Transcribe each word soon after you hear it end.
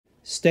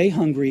Stay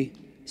hungry,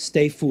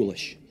 stay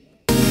foolish.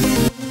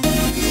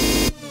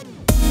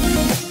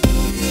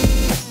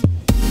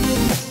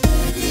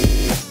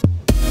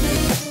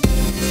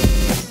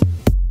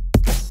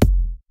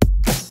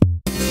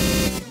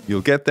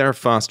 You'll get there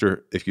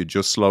faster if you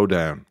just slow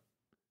down.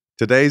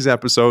 Today's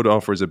episode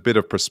offers a bit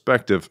of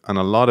perspective and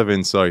a lot of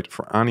insight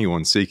for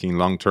anyone seeking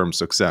long-term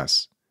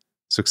success.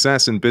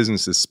 Success in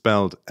business is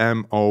spelled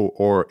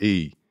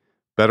M-O-R-E.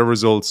 Better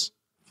results,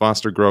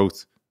 faster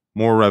growth,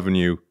 more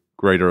revenue,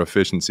 greater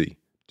efficiency.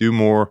 Do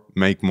more,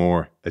 make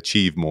more,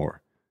 achieve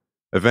more.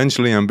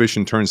 Eventually,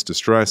 ambition turns to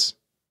stress,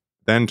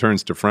 then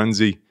turns to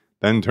frenzy,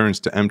 then turns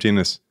to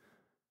emptiness,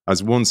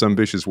 as once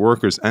ambitious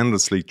workers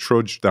endlessly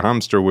trudge the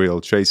hamster wheel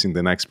chasing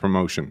the next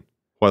promotion.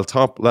 While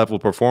top-level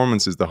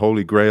performance is the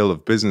holy grail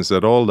of business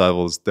at all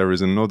levels, there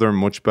is another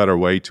much better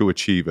way to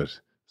achieve it.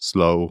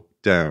 Slow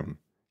down.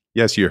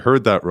 Yes, you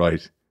heard that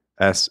right.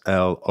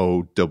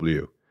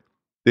 S-L-O-W.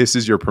 This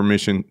is your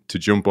permission to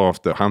jump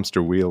off the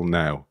hamster wheel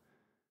now.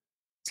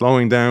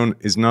 Slowing down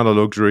is not a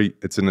luxury,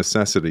 it's a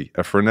necessity.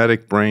 A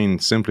frenetic brain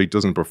simply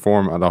doesn't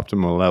perform at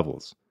optimal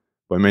levels.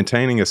 By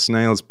maintaining a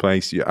snail's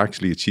pace, you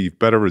actually achieve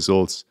better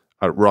results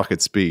at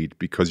rocket speed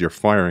because you're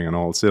firing on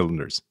all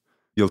cylinders.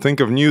 You'll think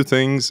of new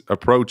things,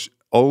 approach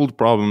old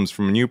problems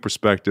from new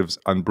perspectives,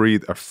 and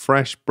breathe a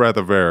fresh breath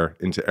of air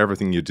into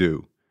everything you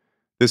do.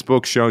 This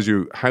book shows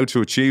you how to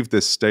achieve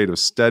this state of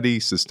steady,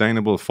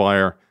 sustainable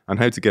fire and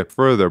how to get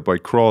further by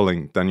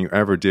crawling than you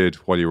ever did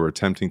while you were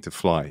attempting to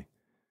fly.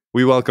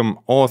 We welcome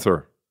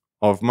author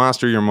of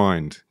Master Your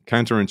Mind,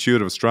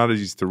 Counterintuitive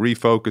Strategies to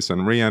Refocus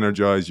and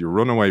Re-Energise Your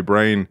Runaway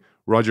Brain,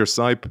 Roger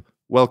Sipe.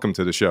 Welcome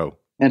to the show.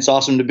 It's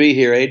awesome to be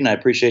here, Aidan. I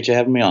appreciate you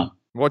having me on.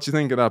 What do you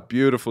think of that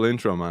beautiful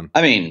intro, man?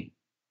 I mean,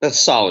 that's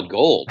solid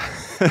gold.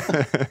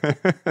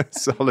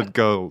 Solid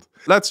gold.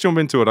 Let's jump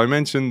into it. I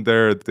mentioned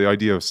there the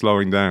idea of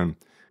slowing down.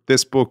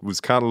 This book was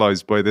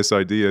catalyzed by this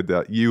idea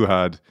that you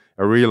had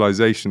a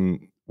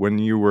realization when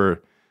you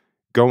were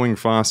going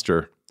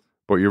faster,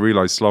 but you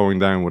realized slowing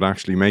down would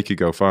actually make you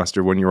go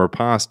faster when you were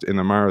passed in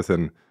a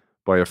marathon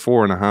by a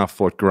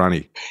 4.5-foot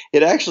granny.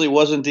 It actually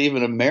wasn't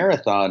even a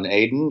marathon,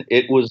 Aidan.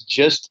 It was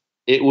just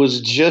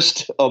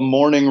a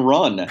morning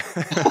run.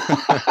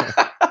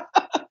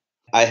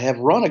 I have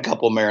run a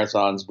couple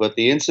marathons, but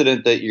the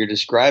incident that you're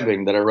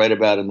describing that I write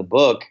about in the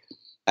book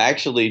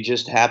actually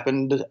just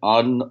happened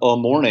on a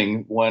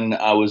morning when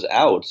I was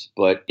out.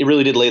 But it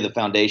really did lay the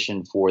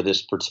foundation for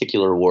this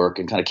particular work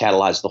and kind of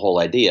catalyzed the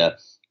whole idea.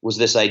 Was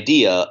this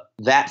idea,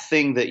 that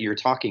thing that you're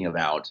talking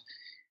about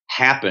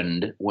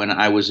happened when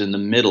I was in the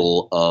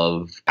middle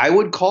of, I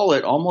would call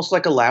it almost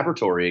like a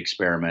laboratory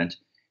experiment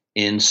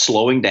in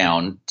slowing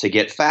down to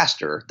get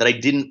faster that I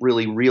didn't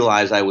really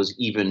realize I was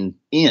even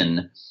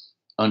in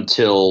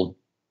until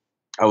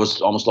I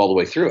was almost all the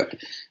way through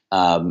it.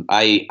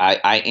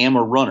 I am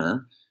a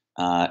runner,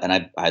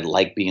 and I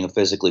like being a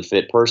physically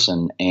fit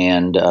person.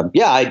 And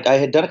I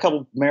had done a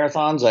couple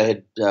marathons.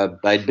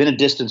 I'd been a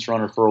distance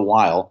runner for a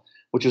while,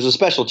 which was a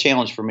special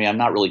challenge for me. I'm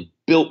not really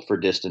built for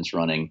distance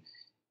running.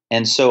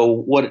 And so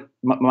what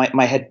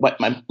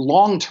my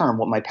long term,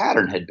 what my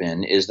pattern had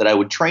been is that I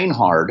would train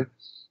hard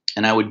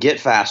and I would get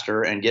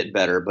faster and get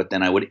better, but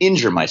then I would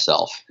injure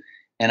myself.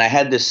 And I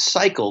had this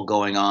cycle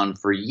going on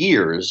for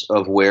years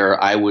of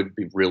where I would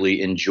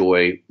really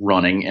enjoy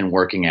running and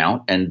working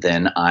out, and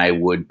then I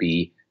would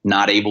be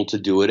not able to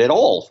do it at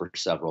all for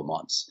several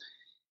months.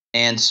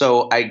 And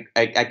so I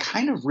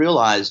kind of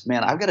realized,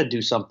 man, I've got to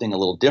do something a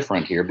little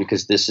different here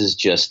because this is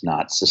just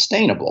not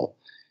sustainable.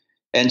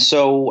 And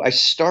so I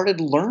started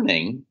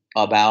learning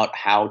about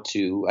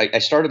I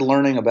started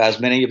learning about, as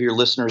many of your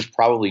listeners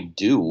probably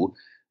do,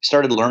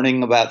 started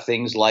learning about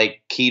things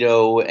like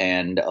keto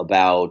and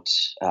about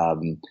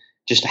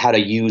just how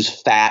to use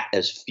fat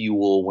as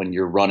fuel when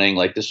you're running.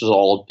 Like this was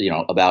all,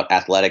 about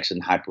athletics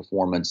and high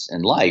performance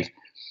in life.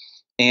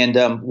 And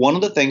one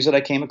of the things that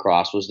I came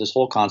across was this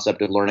whole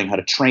concept of learning how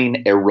to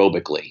train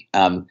aerobically.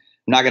 I'm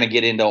not going to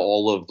get into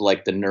all of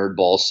like the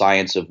nerdball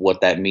science of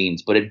what that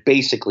means, but it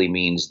basically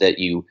means that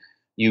you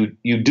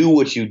do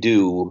what you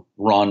do,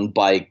 run,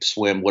 bike,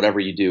 swim,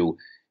 whatever you do.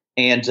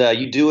 And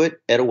you do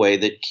it at a way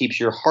that keeps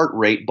your heart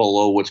rate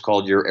below what's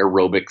called your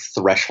aerobic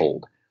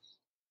threshold,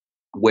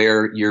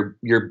 where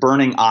you're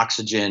burning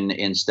oxygen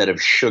instead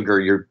of sugar,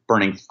 you're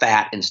burning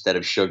fat instead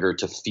of sugar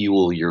to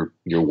fuel your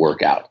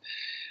workout.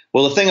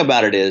 Well, the thing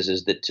about it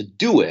is that to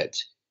do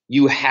it,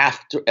 you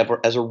have to,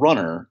 as a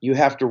runner, you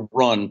have to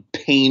run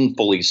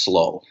painfully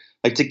slow.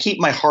 Like to keep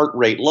my heart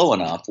rate low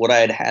enough, what I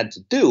had to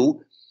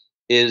do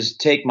is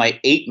take my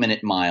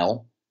 8-minute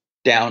mile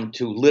down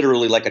to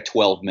literally like a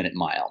 12-minute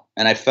mile.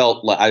 And I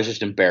felt like I was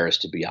just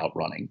embarrassed to be out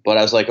running. But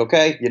I was like,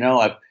 okay,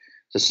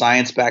 the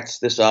science backs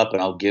this up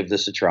and I'll give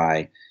this a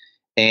try.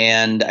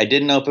 And I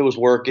didn't know if it was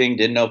working,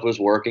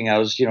 I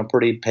was,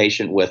 pretty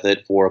patient with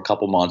it for a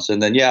couple months.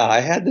 And then,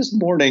 I had this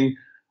morning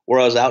where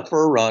I was out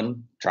for a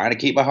run, trying to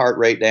keep my heart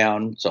rate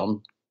down.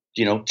 So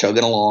I'm,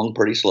 chugging along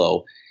pretty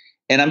slow.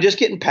 And I'm just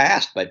getting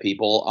passed by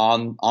people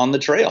on the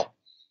trail.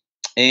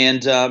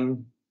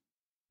 And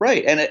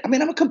Right. And I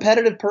mean, I'm a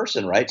competitive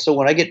person, right? So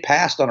when I get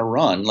passed on a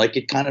run, like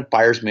it kind of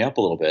fires me up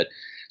a little bit.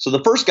 So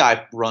the first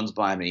guy runs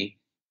by me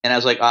and I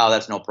was like, oh,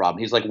 that's no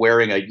problem. He's like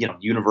wearing a,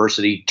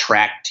 university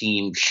track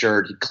team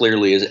shirt. He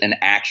clearly is an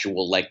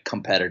actual like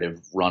competitive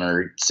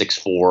runner,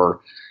 6'4",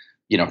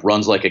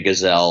 runs like a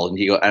gazelle.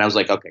 And I was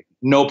like, okay,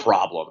 no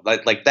problem.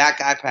 Like that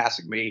guy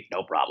passing me,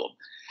 no problem.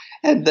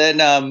 And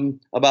then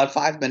about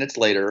 5 minutes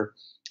later,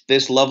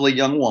 this lovely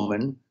young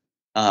woman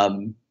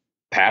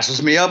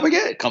passes me up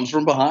again. It comes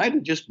from behind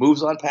and just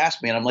moves on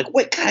past me. And I'm like,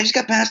 wait, God, I just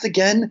got passed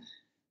again?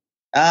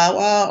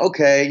 Well,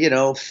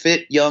 okay,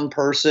 fit young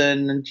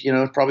person,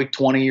 probably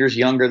 20 years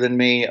younger than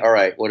me. All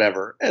right,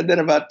 whatever. And then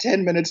about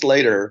 10 minutes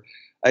later,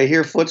 I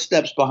hear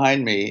footsteps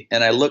behind me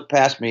and I look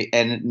past me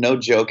and no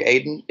joke,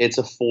 Aiden, it's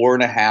a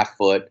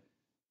 4.5-foot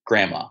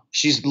grandma.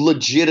 She's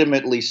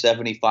legitimately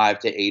 75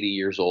 to 80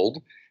 years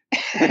old.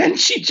 And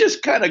she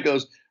just kind of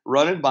goes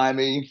running by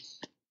me,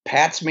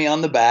 pats me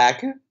on the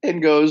back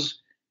and goes,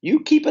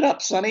 "You keep it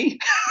up, Sonny."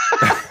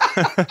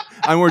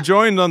 And we're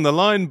joined on the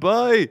line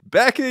by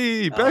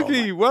Becky.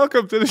 Becky,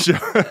 welcome to the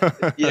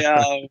show.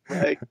 Yeah,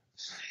 right.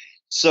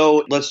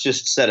 So let's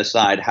just set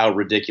aside how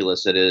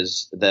ridiculous it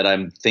is that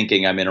I'm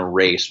thinking I'm in a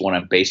race when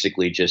I'm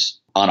basically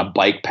just on a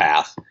bike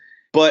path.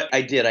 But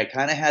I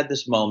kind of had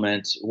this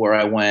moment where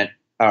I went,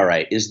 all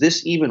right, is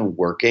this even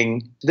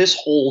working? This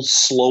whole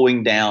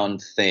slowing down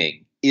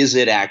thing, is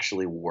it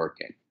actually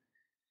working?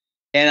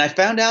 And I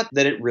found out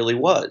that it really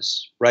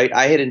was, right?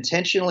 I had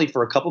intentionally,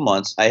 for a couple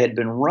months, I had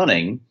been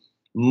running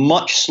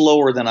much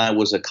slower than I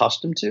was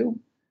accustomed to.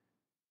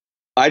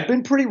 I'd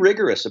been pretty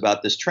rigorous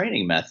about this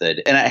training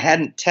method, and I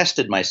hadn't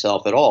tested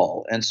myself at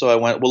all. And so I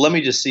went, well, let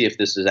me just see if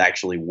this is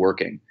actually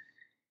working.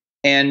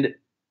 And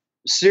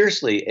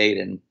seriously,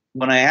 Aiden,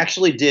 when I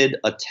actually did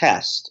a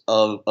test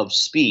of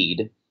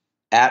speed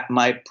at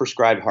my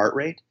prescribed heart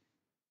rate,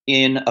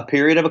 in a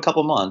period of a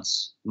couple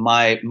months,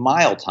 my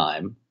mile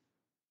time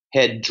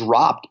had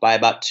dropped by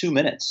about 2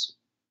 minutes.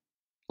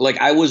 Like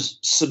I was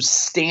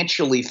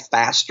substantially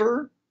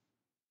faster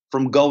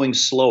from going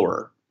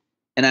slower.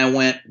 And I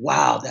went,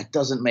 wow, that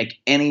doesn't make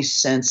any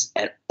sense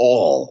at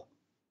all.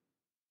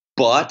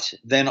 But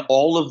then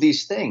all of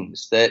these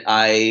things that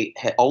I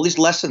had, all these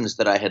lessons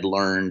that I had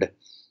learned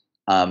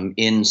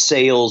in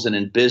sales and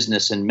in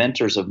business and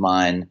mentors of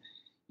mine,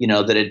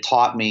 that had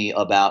taught me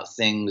about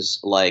things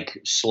like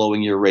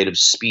slowing your rate of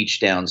speech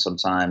down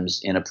sometimes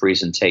in a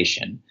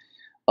presentation,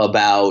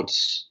 about,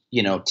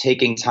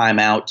 taking time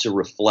out to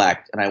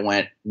reflect. And I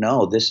went,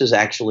 no, this is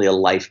actually a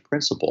life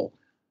principle.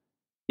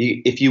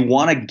 If you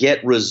want to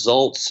get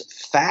results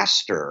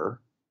faster,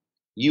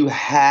 you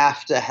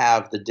have to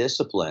have the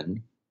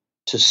discipline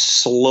to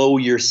slow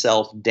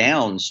yourself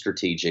down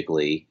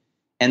strategically.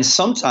 And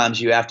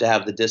sometimes you have to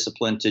have the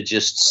discipline to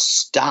just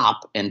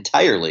stop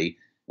entirely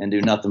and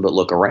do nothing but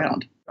look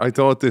around. I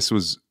thought this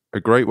was a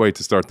great way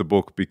to start the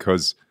book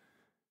because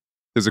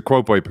there's a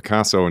quote by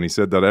Picasso and he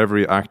said that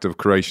every act of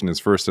creation is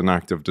first an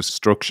act of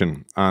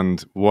destruction.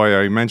 And why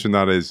I mention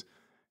that is,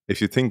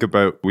 if you think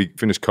about, we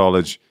finish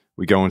college,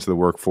 we go into the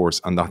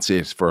workforce and that's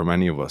it for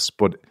many of us.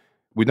 But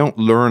we don't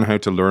learn how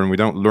to learn. We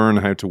don't learn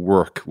how to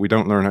work. We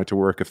don't learn how to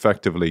work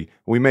effectively.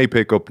 We may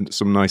pick up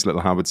some nice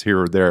little habits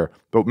here or there,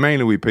 but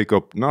mainly we pick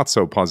up not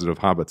so positive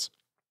habits.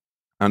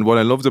 And what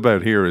I loved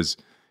about here is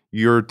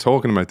you're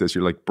talking about this.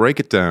 You're like, break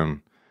it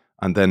down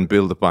and then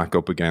build it back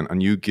up again.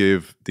 And you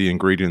give the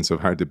ingredients of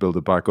how to build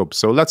it back up.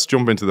 So let's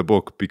jump into the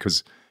book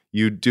because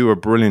you do a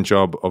brilliant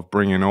job of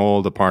bringing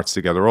all the parts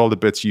together, all the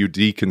bits you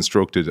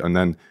deconstructed, and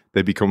then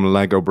they become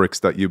Lego bricks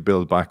that you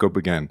build back up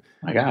again.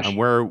 My gosh. And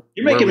you're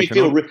making me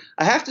feel,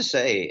 I have to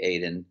say,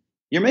 Aiden,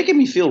 you're making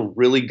me feel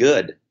really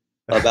good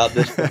about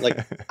this. Like,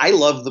 I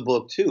love the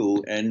book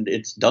too, and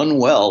it's done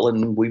well,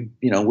 and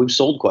we've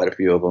sold quite a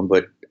few of them,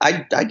 but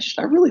I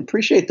really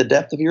appreciate the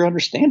depth of your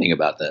understanding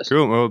about this.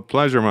 Cool. Well,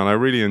 pleasure, man. I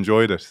really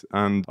enjoyed it.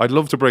 And I'd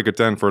love to break it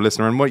down for a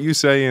listener. And what you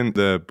say in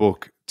the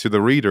book to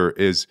the reader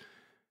is,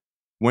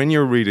 when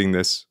you're reading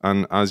this,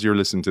 and as you're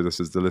listening to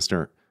this as the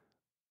listener,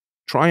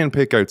 try and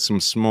pick out some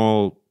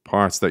small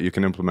parts that you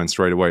can implement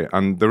straight away.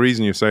 And the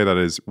reason you say that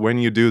is when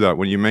you do that,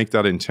 when you make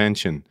that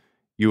intention,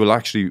 you will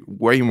actually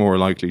way more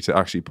likely to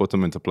actually put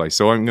them into place.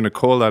 So I'm going to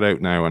call that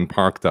out now and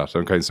park that.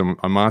 Okay, so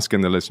I'm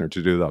asking the listener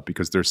to do that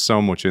because there's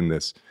so much in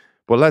this.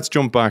 But let's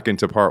jump back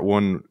into part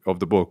one of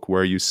the book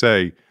where you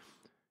say,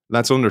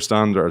 let's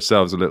understand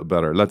ourselves a little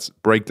better. Let's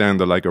break down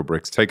the Lego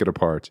bricks, take it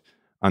apart.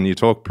 And you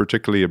talk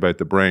particularly about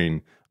the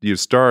brain. You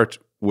start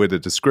with a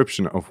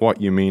description of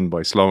what you mean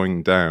by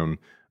slowing down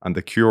and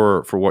the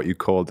cure for what you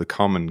call the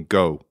common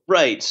go.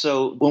 Right.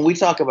 So when we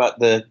talk about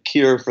the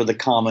cure for the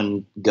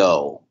common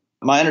go,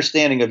 my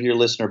understanding of your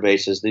listener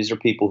base is these are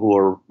people who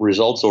are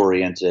results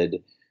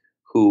oriented,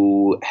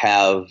 who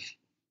have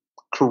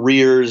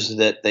careers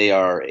that they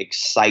are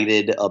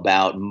excited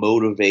about,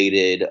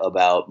 motivated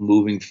about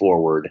moving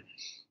forward.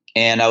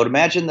 And I would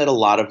imagine that a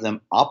lot of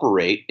them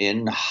operate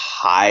in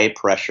high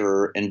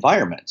pressure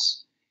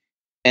environments.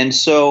 And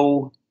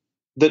so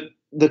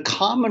the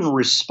common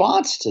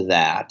response to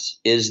that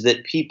is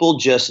that people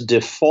just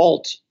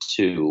default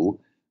to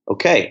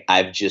Okay,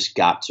 I've just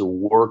got to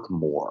work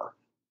more.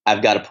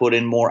 I've got to put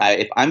in more.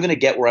 If I'm going to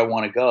get where I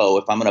want to go,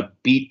 if I'm going to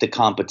beat the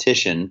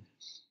competition,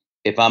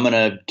 if I'm going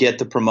to get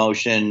the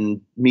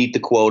promotion, meet the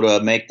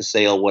quota, make the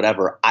sale,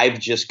 whatever, I've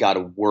just got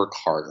to work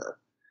harder,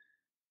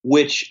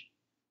 which,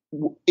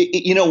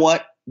 you know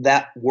what?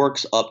 That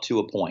works up to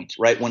a point,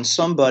 right? When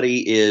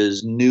somebody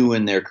is new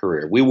in their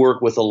career, we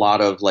work with a lot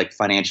of like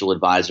financial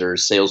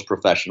advisors, sales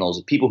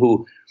professionals, people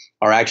who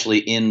are actually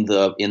in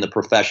the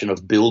profession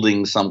of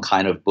building some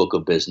kind of book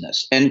of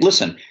business. And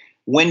listen,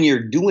 when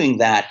you're doing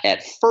that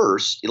at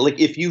first, like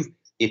if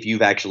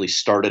you've actually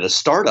started a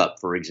startup,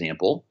 for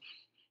example,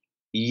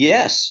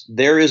 yes,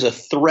 there is a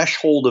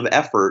threshold of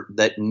effort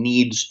that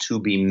needs to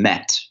be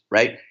met,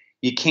 right?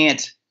 You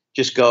can't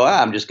just go,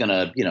 I'm just going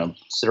to,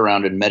 sit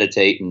around and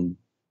meditate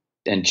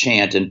and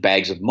chant and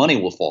bags of money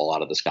will fall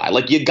out of the sky.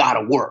 Like you got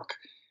to work.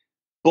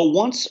 But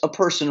once a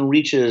person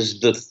reaches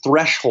the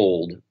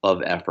threshold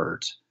of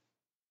effort,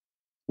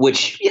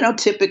 which,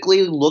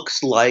 typically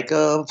looks like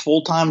a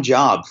full-time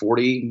job,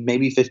 40,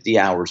 maybe 50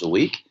 hours a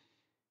week.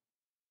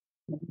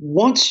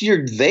 Once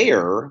you're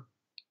there,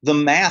 the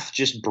math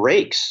just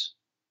breaks.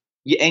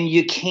 And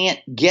you can't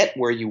get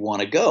where you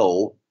want to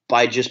go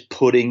by just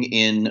putting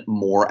in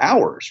more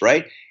hours,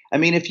 right? I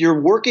mean, if you're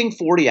working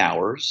 40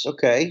 hours,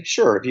 okay,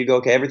 sure. If you go,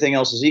 okay, everything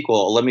else is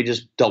equal, let me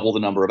just double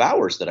the number of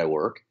hours that I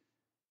work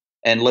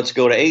and let's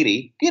go to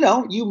 80.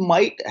 You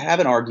might have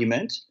an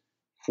argument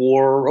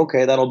for,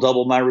 okay, that'll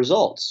double my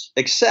results.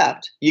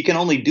 Except you can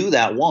only do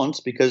that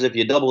once, because if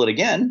you double it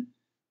again,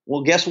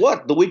 well, guess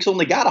what? The week's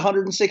only got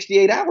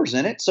 168 hours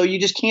in it. So you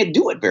just can't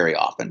do it very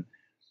often.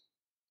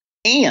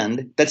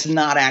 And that's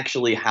not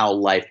actually how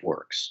life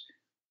works.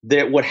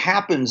 What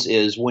happens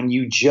is when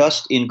you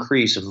just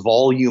increase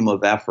volume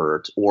of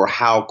effort or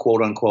how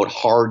quote unquote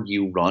hard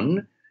you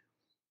run,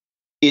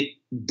 it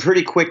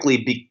pretty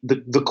quickly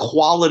the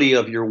quality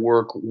of your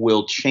work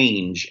will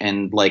change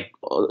and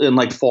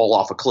fall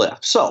off a cliff.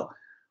 So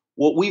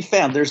what we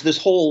found, there's this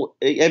whole,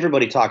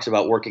 everybody talks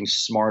about working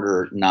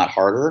smarter, not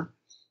harder.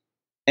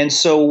 And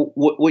so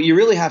what you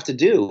really have to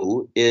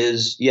do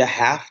is you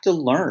have to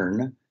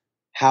learn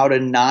how to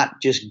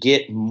not just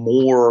get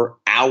more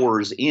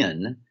hours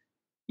in.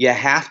 You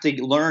have to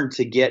learn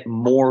to get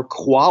more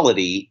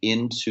quality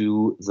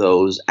into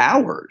those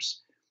hours.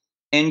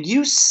 And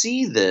you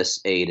see this,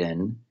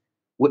 Aiden,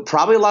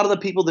 probably a lot of the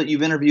people that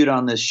you've interviewed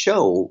on this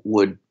show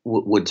would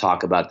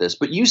talk about this,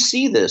 but you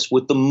see this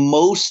with the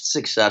most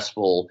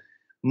successful,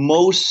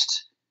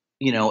 most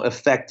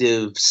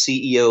effective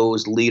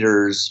CEOs,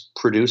 leaders,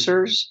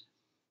 producers,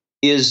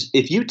 is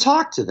if you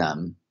talk to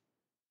them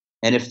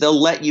and if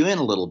they'll let you in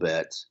a little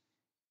bit,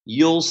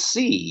 you'll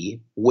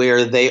see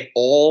where they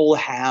all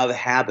have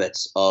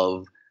habits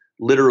of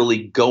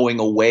literally going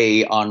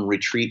away on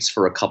retreats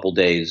for a couple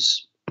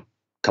days, a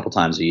couple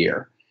times a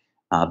year.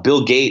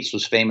 Bill Gates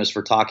was famous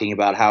for talking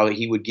about how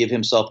he would give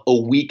himself a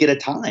week at a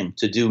time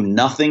to do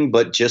nothing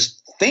but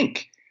just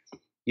think.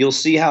 You'll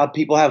see how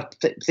people have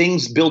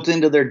things built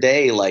into their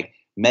day like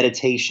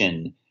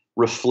meditation,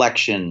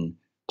 reflection,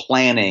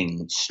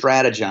 planning,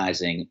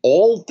 strategizing,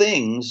 all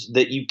things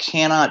that you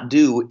cannot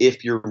do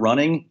if you're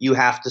running. You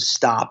have to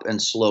stop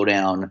and slow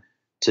down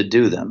to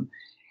do them.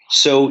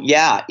 So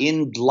yeah,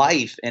 in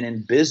life and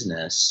in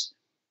business,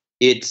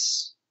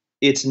 it's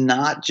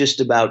not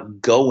just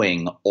about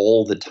going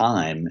all the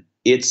time.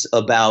 It's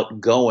about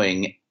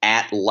going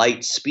at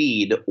light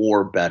speed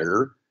or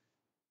better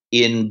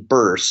in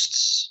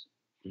bursts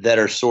that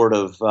are sort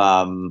of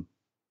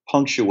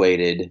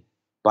punctuated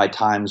by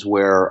times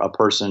where a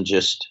person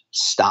just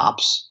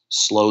stops,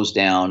 slows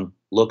down,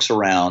 looks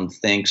around,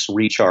 thinks,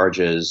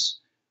 recharges,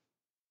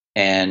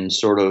 and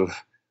sort of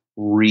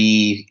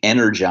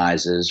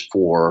re-energizes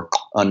for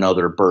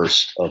another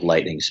burst of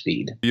lightning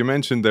speed. You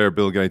mentioned there,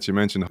 Bill Gates, you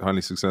mentioned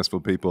highly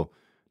successful people.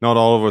 Not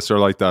all of us are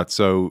like that.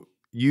 So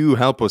you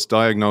help us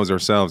diagnose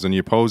ourselves and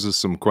you pose us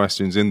some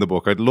questions in the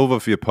book. I'd love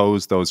if you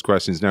pose those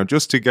questions now,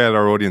 just to get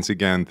our audience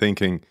again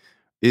thinking,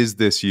 is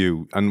this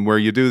you? And where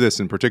you do this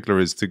in particular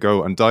is to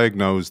go and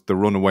diagnose the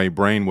runaway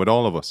brain with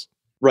all of us.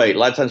 Right. A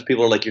lot of times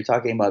people are like, you're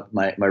talking about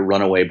my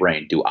runaway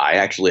brain. Do I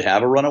actually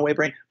have a runaway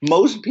brain?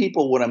 Most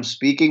people, when I'm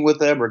speaking with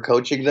them or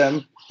coaching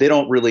them, they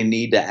don't really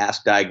need to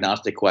ask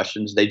diagnostic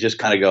questions. They just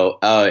kind of go,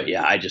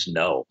 yeah, I just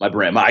know my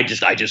brain. I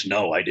just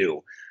know I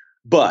do.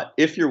 But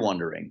if you're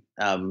wondering,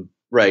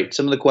 right,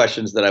 some of the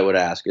questions that I would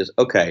ask is,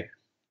 okay,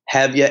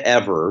 have you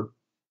ever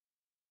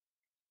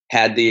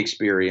had the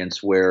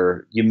experience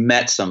where you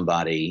met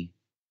somebody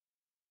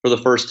for the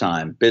first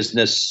time,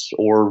 business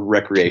or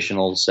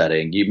recreational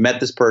setting? You met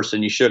this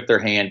person, you shook their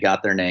hand,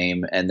 got their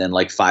name, and then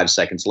like 5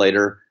 seconds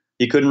later,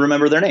 you couldn't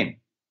remember their name.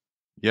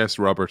 Yes,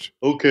 Robert.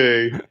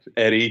 Okay,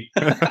 Eddie.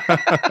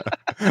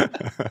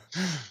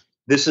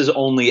 This is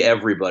only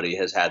everybody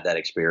has had that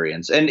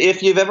experience. And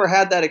if you've ever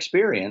had that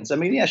experience, I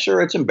mean, yeah,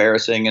 sure, it's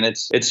embarrassing and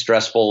it's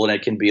stressful and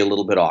it can be a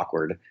little bit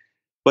awkward.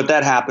 But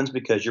that happens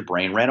because your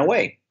brain ran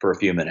away for a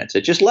few minutes.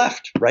 It just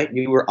left, right?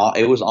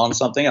 It was on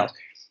something else.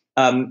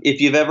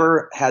 If you've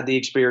ever had the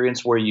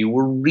experience where you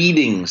were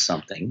reading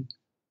something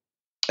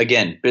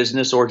again,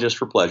 business or just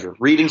for pleasure,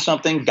 reading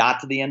something, got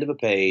to the end of a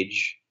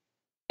page,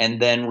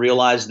 and then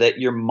realized that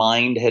your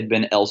mind had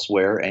been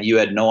elsewhere and you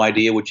had no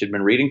idea what you'd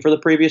been reading for the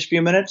previous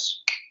few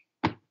minutes,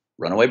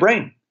 runaway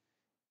brain.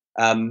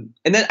 And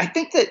then I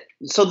think that,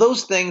 so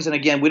those things, and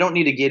again, we don't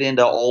need to get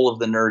into all of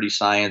the nerdy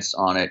science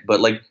on it, but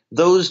like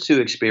those two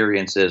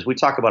experiences, we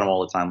talk about them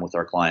all the time with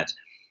our clients.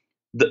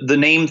 The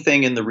name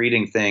thing and the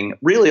reading thing,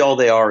 really all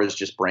they are is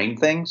just brain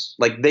things.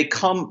 Like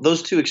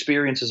those two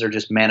experiences are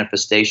just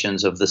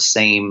manifestations of the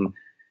same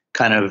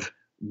kind of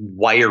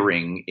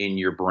wiring in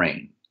your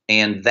brain.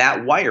 And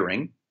that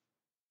wiring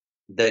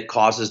that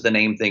causes the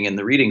name thing and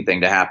the reading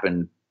thing to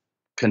happen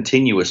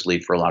continuously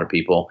for a lot of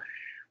people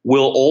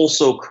will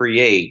also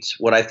create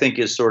what I think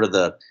is sort of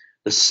the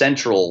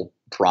central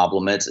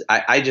problem.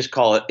 I just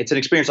call it, it's an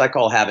experience I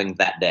call having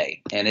that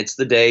day. And it's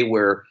the day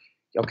where,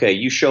 okay,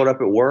 you showed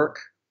up at work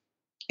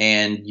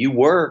and you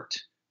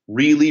worked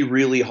really,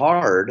 really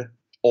hard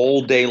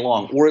all day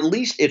long, or at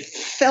least it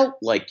felt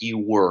like you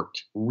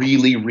worked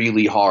really,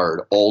 really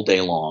hard all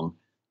day long,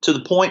 to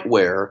the point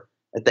where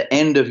at the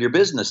end of your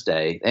business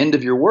day, end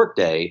of your work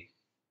day,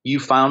 you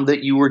found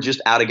that you were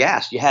just out of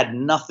gas. You had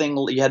nothing,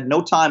 you had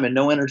no time and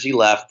no energy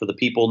left for the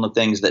people and the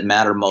things that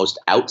matter most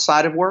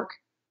outside of work.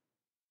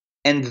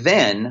 And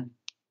then,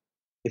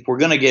 if we're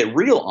going to get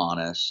real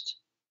honest,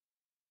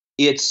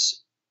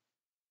 it's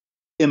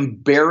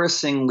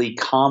embarrassingly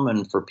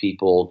common for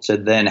people to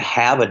then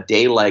have a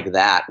day like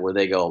that where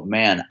they go,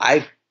 man,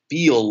 I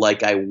feel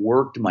like I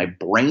worked my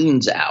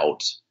brains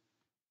out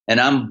and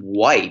I'm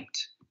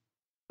wiped.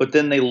 But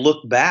then they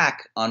look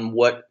back on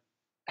what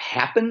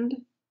happened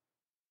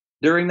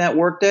during that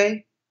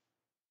workday,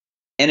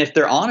 and if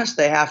they're honest,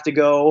 they have to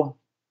go,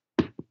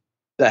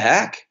 the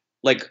heck?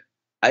 Like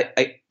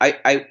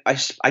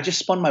I just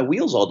spun my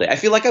wheels all day. I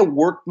feel like I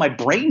worked my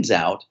brains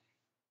out,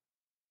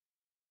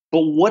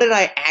 but what did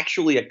I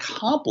actually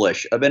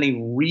accomplish of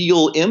any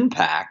real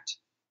impact?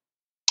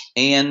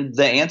 And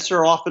the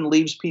answer often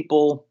leaves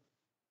people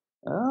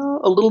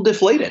a little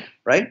deflated,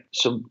 right?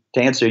 So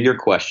to answer your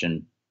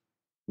question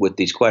with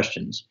these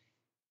questions,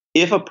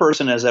 if a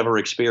person has ever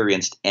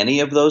experienced any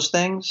of those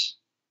things,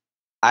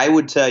 I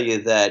would tell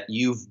you that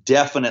you've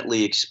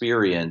definitely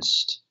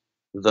experienced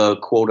the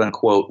quote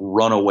unquote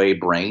runaway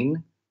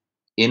brain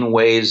in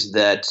ways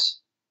that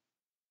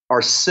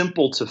are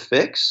simple to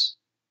fix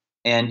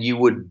and you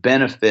would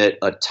benefit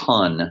a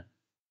ton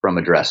from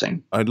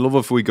addressing. I'd love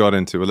if we got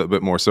into a little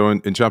bit more. So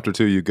in chapter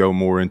 2, you go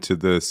more into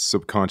the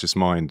subconscious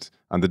mind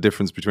and the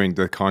difference between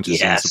the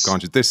conscious and the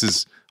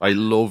subconscious. I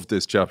love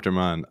this chapter,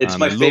 man. It's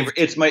my favorite.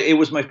 It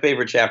was my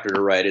favorite chapter to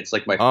write. It's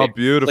like my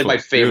beautiful, like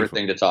my favorite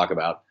thing to talk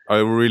about. I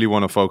really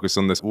want to focus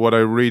on this. What I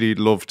really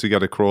love to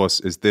get across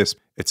is this.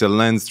 It's a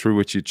lens through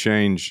which you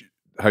change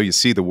how you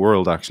see the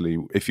world, actually.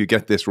 If you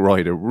get this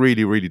right, it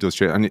really, really does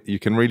change. And you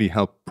can really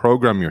help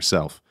program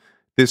yourself.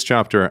 This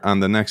chapter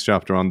and the next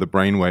chapter on the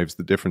brainwaves,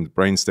 the different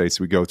brain states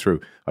we go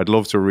through, I'd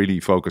love to really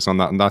focus on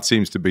that. And that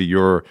seems to be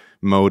your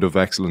mode of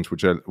excellence,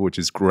 which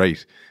is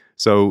great.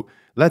 So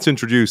let's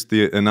introduce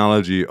the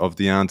analogy of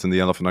the ant and the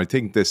elephant. I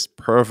think this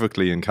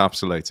perfectly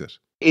encapsulates it.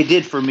 It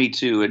did for me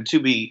too. And to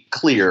be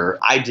clear,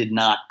 I did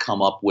not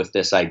come up with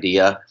this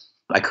idea.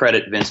 I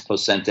credit Vince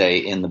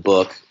Poscente in the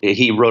book.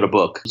 He wrote a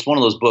book. It's one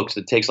of those books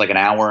that takes like an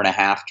hour and a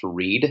half to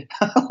read.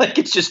 Like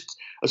it's just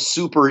a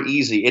super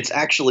easy. It's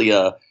actually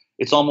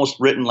it's almost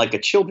written like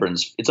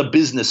it's a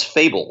business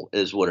fable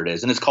is what it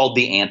is. And it's called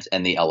The Ant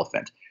and the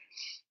Elephant.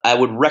 I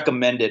would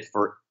recommend it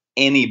for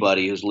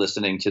anybody who's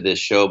listening to this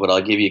show, but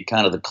I'll give you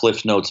kind of the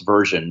Cliff Notes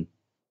version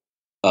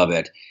of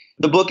it.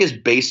 The book is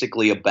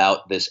basically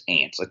about this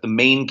ant. Like the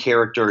main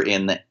character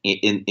in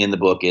the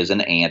book is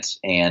an ant,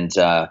 and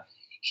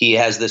he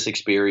has this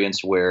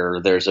experience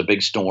where there's a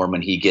big storm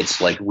and he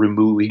gets like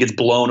removed, he gets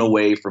blown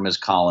away from his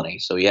colony.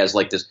 So he has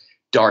like this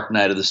dark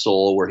night of the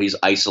soul where he's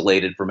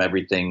isolated from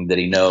everything that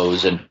he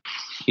knows, and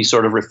he's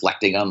sort of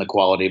reflecting on the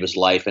quality of his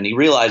life, and he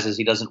realizes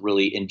he doesn't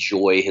really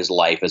enjoy his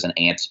life as an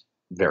ant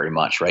very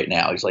much right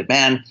now. He's like,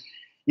 man,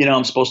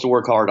 I'm supposed to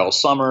work hard all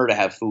summer to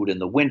have food in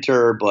the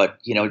winter, but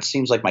it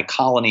seems like my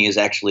colony is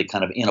actually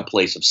kind of in a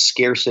place of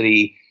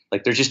scarcity.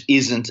 Like there just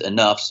isn't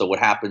enough. So what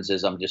happens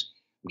is I'm just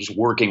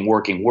working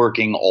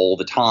all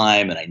the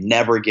time, and I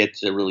never get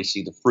to really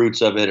see the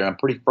fruits of it, and I'm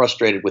pretty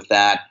frustrated with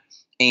that.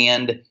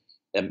 And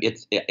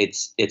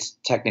it's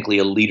technically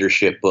a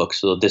leadership book.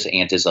 So this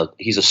ant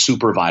he's a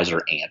supervisor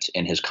ant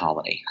in his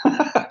colony.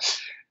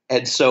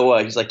 And so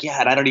he's like,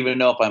 yeah, and I don't even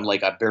know if I'm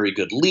like a very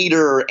good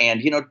leader.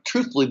 And,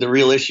 truthfully, the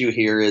real issue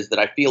here is that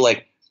I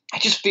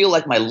just feel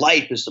like my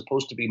life is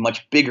supposed to be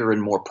much bigger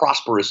and more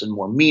prosperous and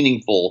more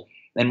meaningful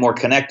and more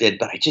connected,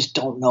 but I just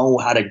don't know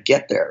how to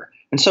get there.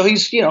 And so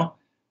he's,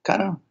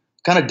 kind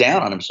of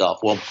down on himself.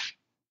 Well,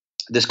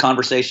 this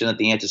conversation that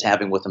the ant is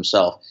having with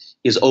himself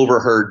is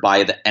overheard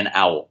by an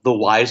owl. The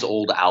wise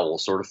old owl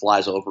sort of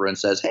flies over and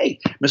says, hey,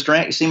 Mr.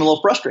 Ant, you seem a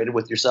little frustrated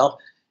with yourself.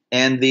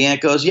 And the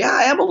ant goes, yeah,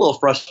 I am a little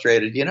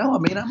frustrated.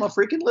 I'm a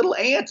freaking little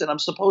ant, and I'm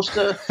supposed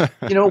to,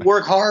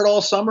 work hard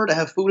all summer to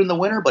have food in the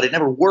winter, but it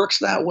never works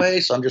that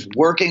way. So I'm just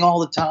working all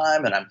the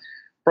time, and I'm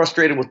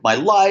frustrated with my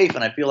life,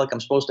 and I feel like I'm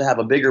supposed to have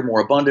a bigger, more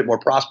abundant, more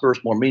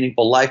prosperous, more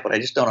meaningful life, but I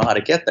just don't know how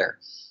to get there.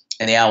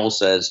 And the owl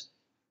says,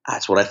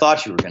 that's what I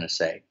thought you were going to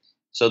say.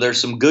 So there's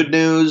some good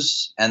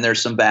news, and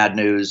there's some bad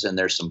news, and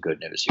there's some good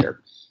news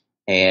here.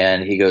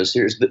 And he goes,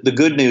 here's the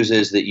good news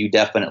is that you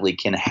definitely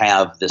can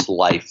have this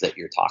life that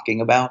you're talking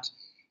about.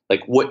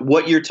 Like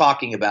what you're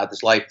talking about,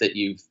 this life that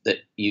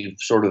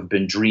you've sort of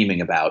been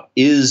dreaming about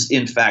is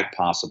in fact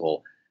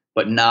possible,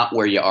 but not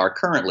where you are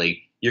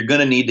currently. You're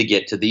going to need to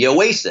get to the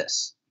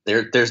oasis.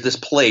 There's this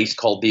place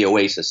called the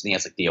oasis. And the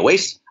ant's like, the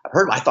oasis?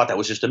 I thought that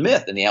was just a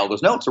myth. And the owl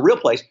goes, no, it's a real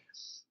place.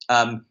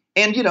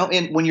 And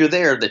when you're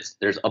there,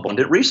 there's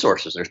abundant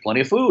resources. There's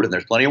plenty of food and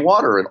there's plenty of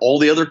water and all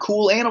the other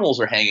cool animals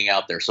are hanging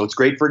out there. So it's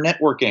great for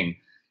networking.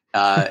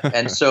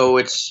 And so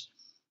it's,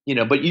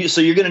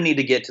 so you're going to need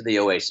to get to the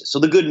oasis. So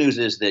the good news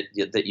is that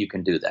you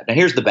can do that. Now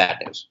here's the bad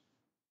news.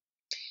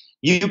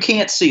 You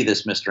can't see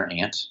this, Mr.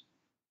 Ant.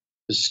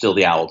 This is still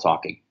the owl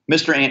talking.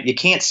 Mr. Ant, you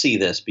can't see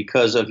this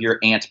because of your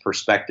ant's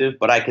perspective,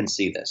 but I can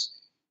see this.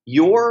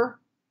 Your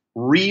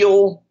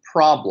real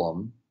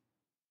problem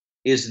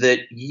is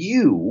that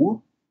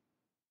you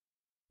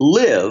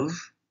live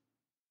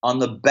on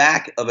the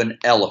back of an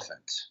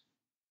elephant,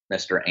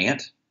 Mr.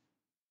 Ant.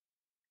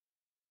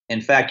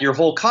 In fact, your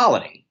whole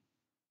colony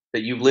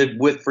that you've lived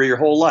with for your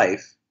whole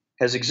life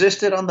has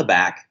existed on the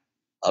back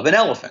of an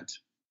elephant.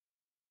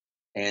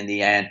 And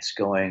the ant's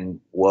going,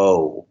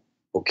 whoa,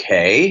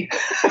 okay.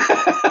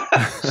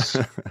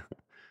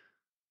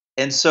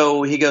 And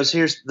so he goes,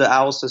 the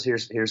owl says,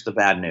 here's the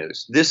bad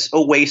news. This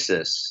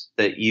oasis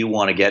that you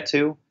want to get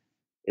to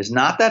is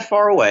not that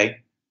far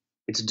away.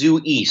 It's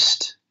due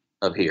east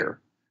of here.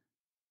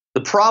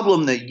 The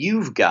problem that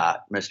you've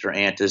got, Mr.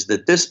 Ant, is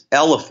that this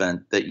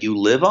elephant that you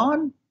live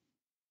on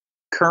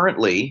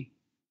currently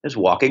is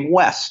walking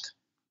west.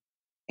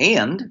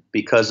 And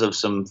because of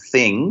some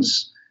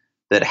things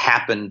that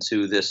happened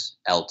to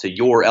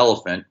your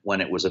elephant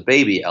when it was a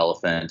baby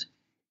elephant,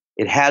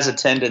 it has a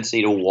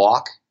tendency to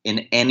walk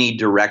in any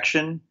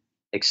direction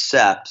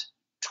except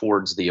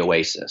towards the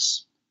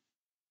oasis.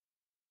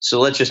 So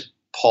let's just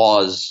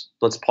pause.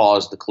 Let's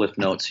pause the cliff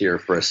notes here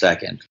for a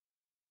second.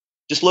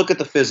 Just look at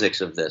the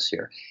physics of this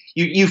here.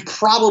 You've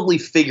probably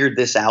figured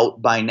this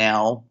out by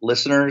now,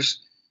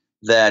 listeners,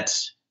 that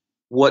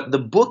what the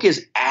book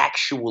is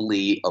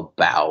actually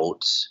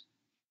about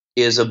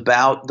is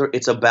about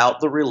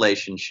the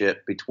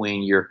relationship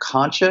between your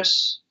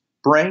conscious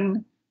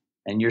brain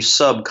and your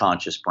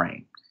subconscious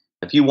brain.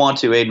 If you want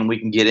to, Aidan, we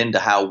can get into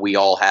how we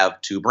all have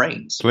two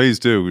brains. Please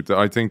do.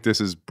 I think this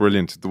is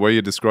brilliant. The way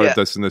you describe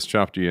this in this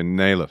chapter, you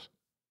nail it.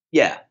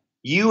 Yeah.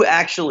 You,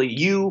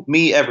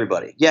 me,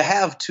 everybody. You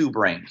have two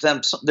brains.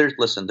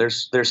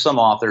 There's some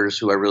authors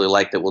who I really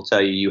like that will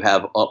tell you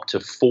have up to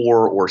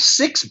 4 or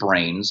 6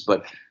 brains,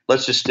 but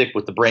let's just stick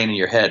with the brain in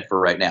your head for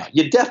right now.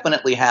 You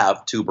definitely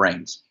have two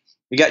brains.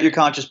 You got your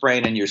conscious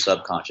brain and your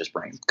subconscious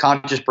brain.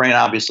 Conscious brain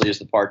obviously is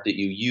the part that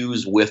you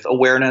use with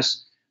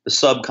awareness. The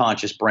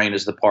subconscious brain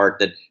is the part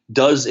that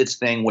does its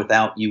thing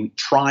without you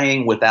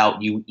trying,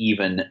 without you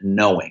even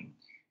knowing.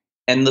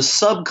 And the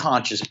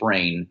subconscious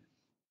brain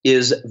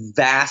is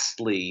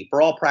vastly,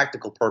 for all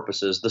practical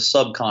purposes, the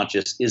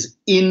subconscious is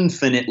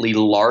infinitely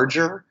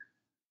larger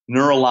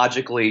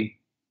neurologically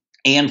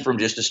and from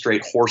just a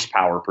straight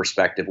horsepower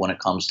perspective when it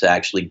comes to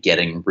actually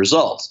getting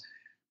results.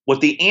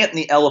 What the ant and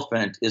the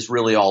elephant is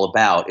really all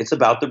about, it's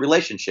about the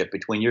relationship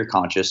between your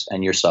conscious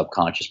and your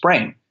subconscious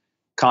brain.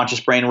 Conscious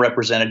brain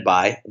represented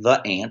by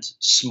the ant,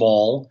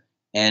 small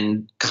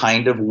and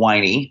kind of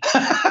whiny.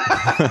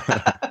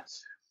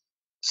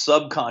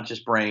 Subconscious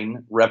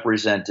brain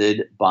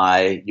represented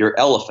by your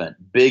elephant,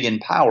 big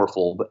and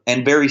powerful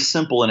and very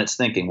simple in its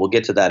thinking. We'll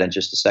get to that in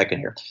just a second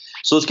here.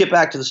 So let's get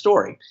back to the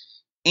story.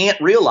 Ant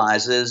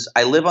realizes,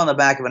 I live on the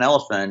back of an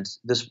elephant.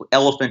 This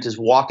elephant is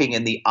walking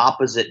in the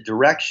opposite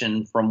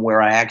direction from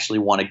where I actually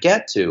want to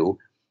get to.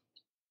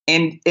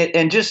 And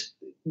just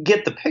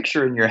get the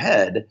picture in your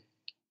head.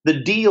 The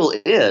deal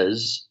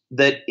is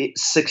that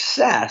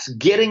success,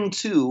 getting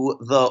to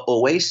the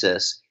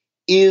oasis,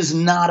 is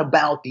not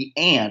about the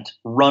ant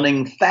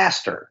running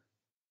faster,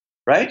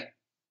 right?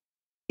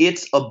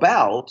 It's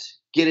about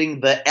getting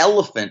the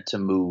elephant to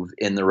move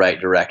in the right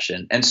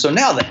direction. And so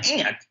now the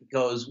ant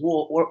goes,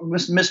 well,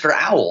 Mr.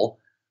 Owl,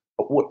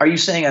 are you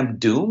saying I'm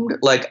doomed?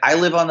 Like, I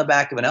live on the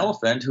back of an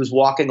elephant who's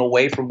walking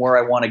away from where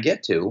I want to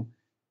get to.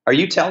 Are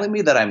you telling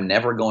me that I'm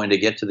never going to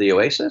get to the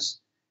oasis?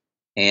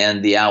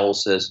 And the owl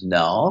says,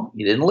 no,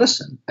 you didn't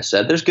listen. I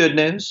said there's good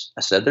news.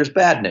 I said there's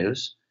bad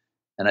news.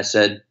 And I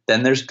said,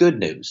 then there's good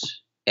news.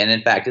 And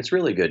in fact, it's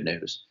really good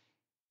news.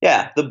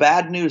 Yeah, the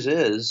bad news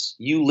is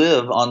you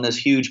live on this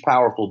huge,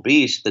 powerful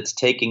beast that's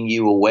taking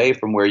you away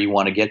from where you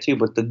want to get to.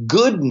 But the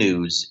good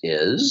news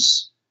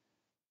is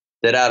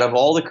that out of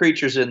all the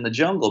creatures in the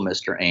jungle,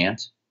 Mr.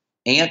 Ant,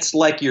 ants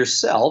like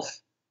yourself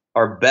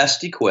are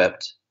best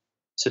equipped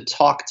to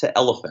talk to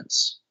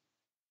elephants.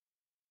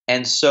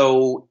 And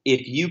so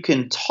if you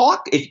can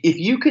talk, if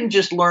you can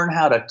just learn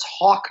how to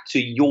talk to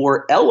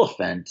your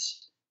elephant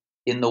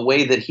in the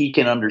way that he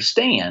can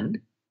understand,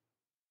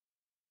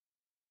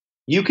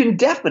 you can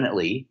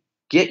definitely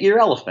get your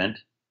elephant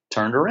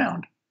turned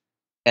around.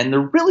 And the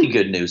really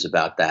good news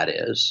about that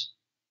is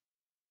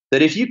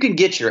that if you can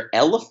get your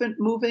elephant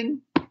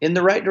moving in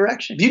the right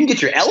direction, if you can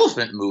get your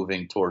elephant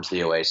moving towards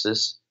the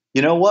oasis,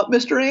 you know what,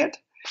 Mr. Ant?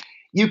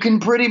 You can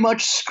pretty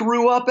much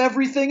screw up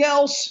everything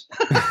else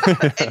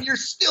and you're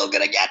still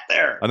going to get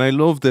there. And I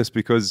love this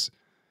because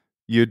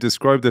you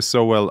described this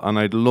so well, and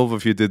I'd love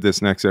if you did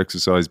this next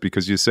exercise,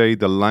 because you say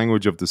the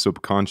language of the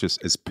subconscious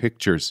is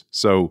pictures.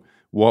 So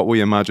what we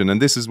imagine,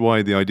 and this is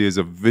why the ideas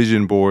of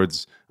vision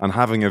boards and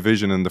having a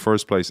vision in the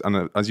first place,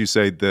 and as you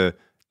say, the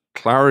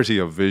clarity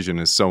of vision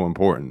is so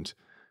important,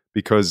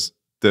 because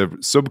the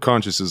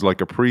subconscious is like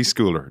a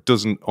preschooler,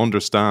 doesn't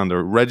understand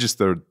or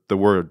register the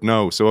word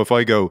no. So if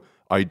I go,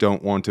 I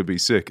don't want to be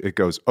sick, it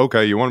goes,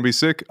 okay, you want to be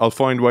sick? I'll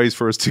find ways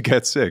for us to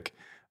get sick.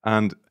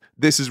 And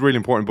this is really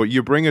important, but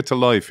you bring it to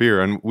life here,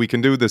 and we can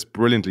do this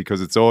brilliantly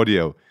because it's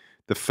audio.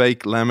 The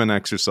fake lemon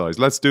exercise.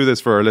 Let's do this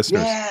for our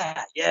listeners.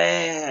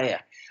 Yeah.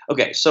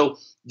 Okay, so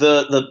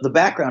the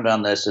background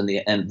on this and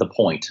the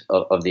point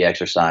of the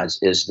exercise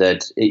is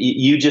that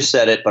you just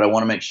said it, but I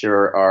want to make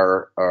sure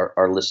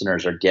our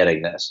listeners are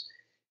getting this.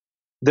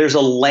 There's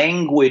a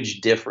language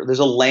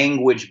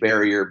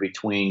barrier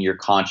between your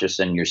conscious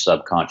and your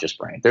subconscious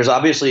brain. There's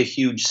obviously a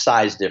huge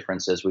size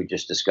difference, as we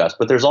just discussed,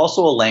 but there's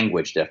also a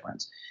language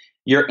difference.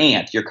 Your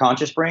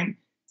conscious brain,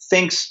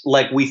 thinks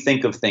like we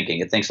think of thinking.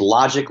 It thinks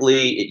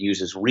logically, it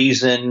uses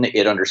reason,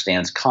 it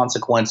understands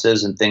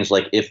consequences and things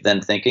like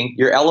if-then thinking.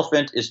 Your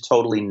elephant is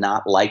totally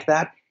not like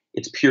that.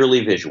 It's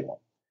purely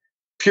visual.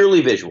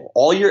 Purely visual.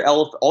 All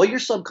your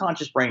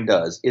subconscious brain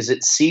does is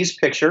it sees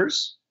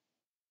pictures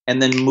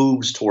and then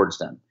moves towards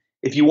them.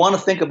 If you want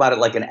to think about it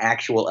like an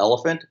actual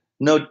elephant,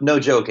 no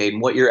joke,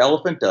 Aiden, what your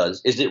elephant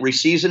does is it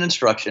receives an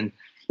instruction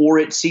or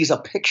it sees a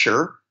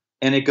picture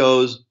and it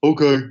goes,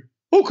 okay,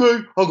 I'll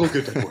go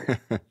get that for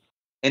you.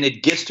 And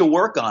it gets to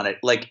work on it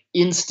like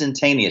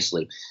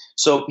instantaneously.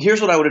 So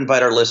here's what I would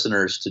invite our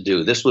listeners to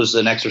do. This was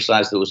an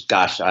exercise that was,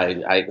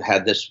 I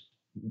had this,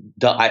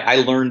 I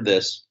learned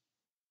this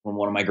from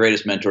one of my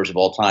greatest mentors of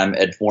all time,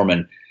 Ed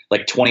Foreman,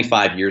 like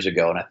 25 years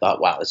ago. And I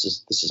thought, wow, this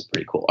is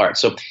pretty cool. All right.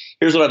 So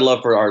here's what I'd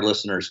love for our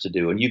listeners to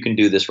do. And you can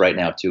do this right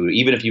now too.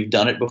 Even if you've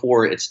done it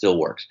before, it still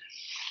works.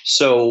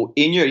 So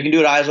you can do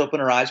it eyes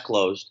open or eyes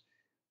closed,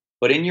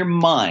 but in your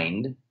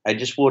mind, I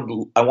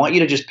want you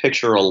to just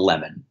picture a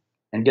lemon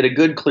and get a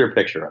good clear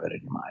picture of it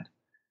in your mind.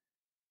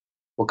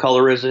 What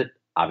color is it?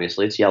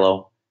 Obviously it's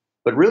yellow,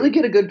 but really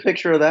get a good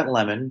picture of that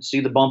lemon. See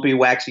the bumpy,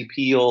 waxy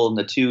peel and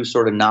the two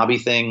sort of knobby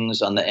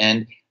things on the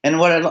end. And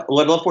what I'd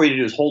love for you to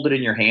do is hold it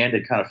in your hand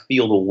and kind of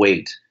feel the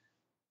weight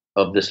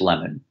of this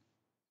lemon.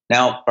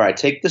 Now, all right,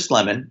 take this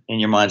lemon in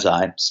your mind's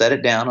eye, set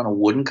it down on a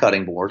wooden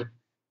cutting board,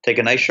 take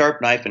a nice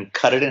sharp knife and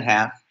cut it in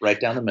half right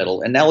down the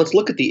middle. And now let's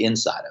look at the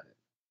inside of it.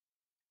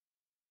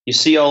 You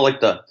see all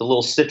like the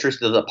little citrus,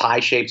 the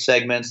pie-shaped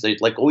segments. They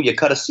like, oh, you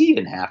cut a seed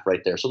in half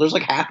right there. So there's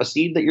like half a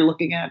seed that you're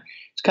looking at.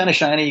 It's kind of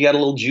shiny. You got a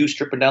little juice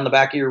dripping down the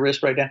back of your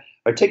wrist right now. All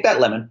right, take that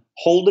lemon,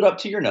 hold it up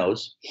to your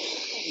nose,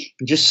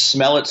 just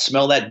smell it.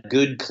 Smell that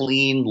good,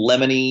 clean,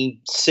 lemony,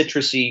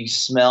 citrusy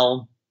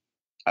smell.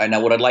 All right,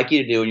 now what I'd like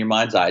you to do in your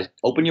mind's eye,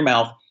 open your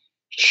mouth,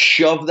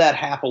 shove that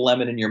half a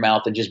lemon in your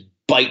mouth and just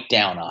bite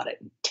down on it.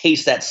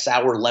 Taste that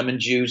sour lemon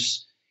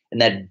juice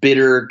and that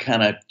bitter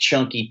kind of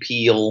chunky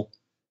peel.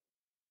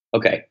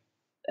 Okay,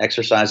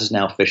 exercise is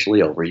now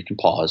officially over. You can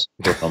pause.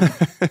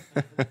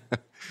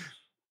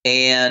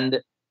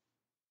 And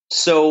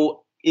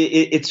so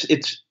it's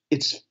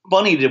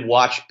funny to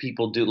watch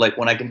people do, like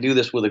when I can do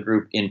this with a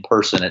group in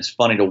person, it's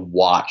funny to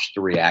watch the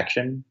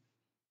reaction.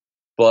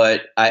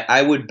 But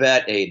I would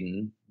bet,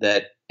 Aiden,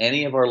 that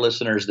any of our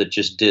listeners that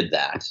just did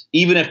that,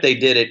 even if they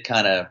did it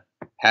kind of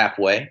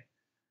halfway,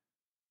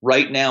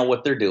 right now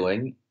what they're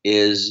doing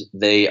is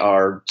they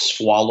are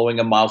swallowing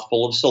a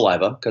mouthful of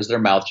saliva because their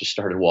mouth just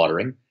started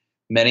watering.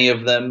 Many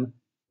of them,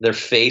 their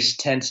face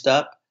tensed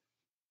up,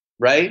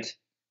 right?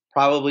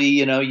 Probably,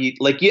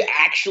 you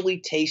actually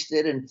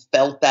tasted and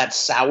felt that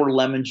sour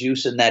lemon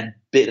juice and that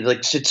bit, like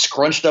it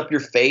scrunched up your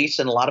face,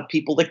 and a lot of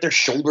people, like their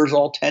shoulders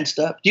all tensed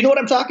up. Do you know what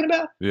I'm talking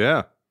about?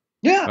 Yeah.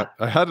 Yeah.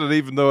 I had it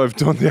even though I've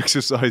done the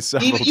exercise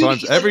several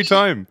times. Every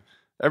time.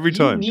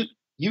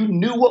 You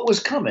knew what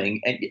was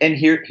coming, and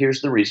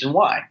here's the reason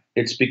why.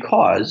 It's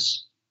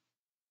because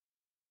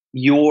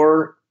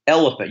your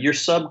elephant, your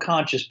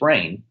subconscious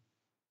brain,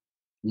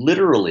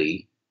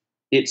 literally,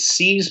 it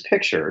sees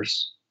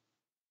pictures,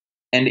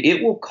 and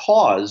it will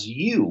cause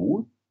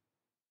you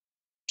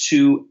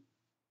to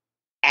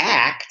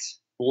act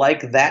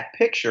like that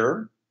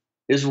picture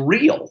is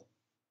real,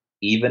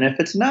 even if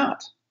it's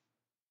not.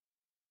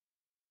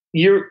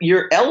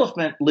 Your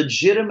elephant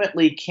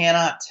legitimately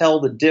cannot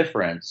tell the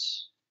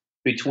difference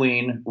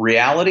between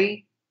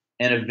reality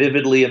and a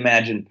vividly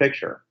imagined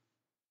picture,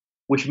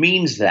 which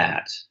means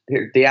that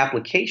the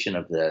application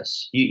of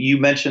this, you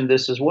mentioned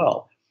this as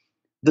well.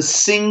 The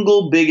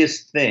single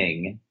biggest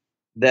thing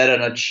that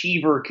an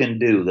achiever can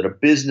do, that a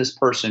business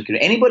person can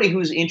do, anybody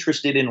who's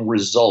interested in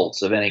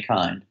results of any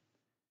kind,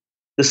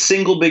 The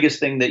single biggest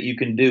thing that you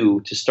can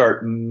do to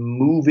start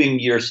moving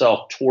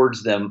yourself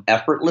towards them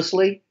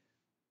effortlessly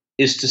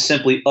is to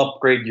simply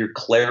upgrade your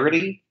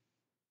clarity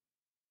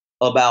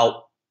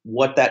about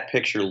what that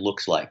picture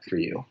looks like for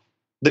you.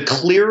 The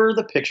clearer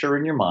the picture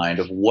in your mind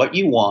of what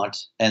you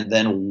want and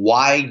then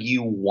why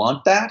you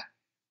want that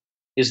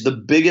is the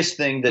biggest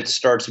thing that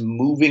starts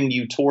moving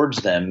you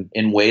towards them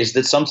in ways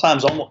that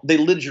sometimes they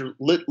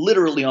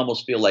literally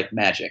almost feel like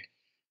magic.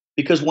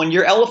 Because when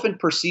your elephant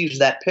perceives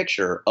that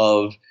picture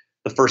of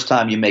the first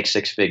time you make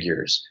six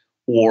figures,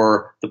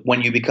 or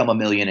when you become a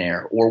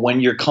millionaire, or when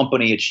your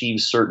company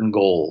achieves certain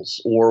goals,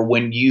 or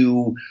when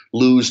you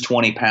lose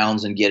 20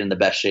 pounds and get in the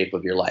best shape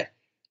of your life,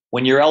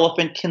 when your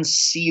elephant can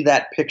see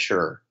that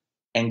picture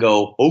and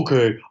go,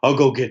 okay, I'll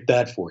go get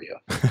that for you,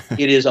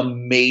 it is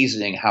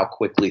amazing how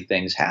quickly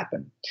things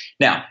happen.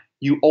 Now,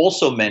 you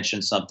also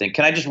mentioned something.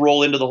 Can I just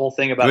roll into the whole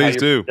thing about Please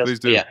do.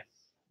 Yeah.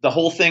 The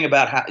whole thing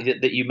about how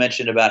that you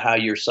mentioned about how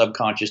your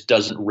subconscious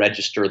doesn't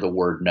register the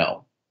word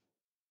no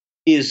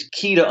is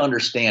key to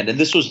understand. And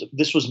this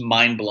was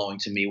mind blowing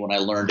to me when I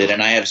learned it.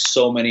 And I have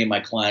so many of my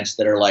clients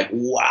that are like,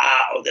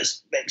 wow,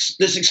 this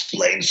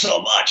explains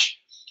so much.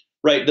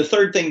 Right. The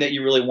third thing that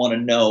you really want to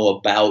know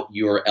about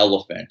your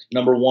elephant: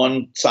 number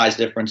one, size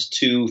difference;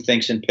 two,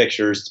 thinks in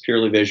pictures, it's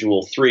purely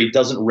visual; three,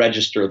 doesn't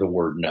register the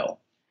word no.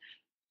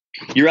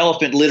 Your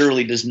elephant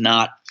literally does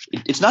not.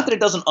 It's not that it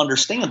doesn't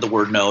understand the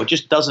word no; it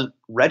just doesn't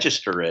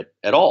register it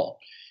at all.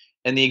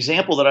 And the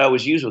example that I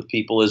always use with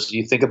people is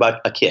you think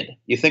about a kid.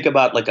 You think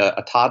about like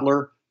a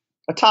toddler.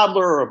 A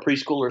toddler or a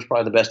preschooler is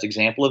probably the best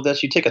example of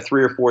this. You take a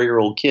 3 or 4 year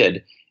old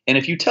kid, and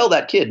if you tell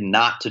that kid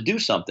not to do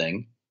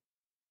something,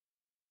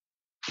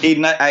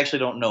 Aiden, I actually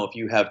don't know if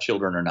you have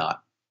children or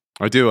not.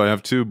 I do. I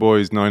have 2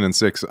 boys, 9 and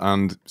 6.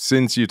 And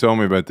since you told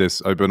me about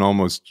this, I've been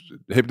almost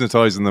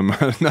hypnotizing them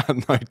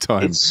at night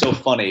time. It's so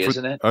funny,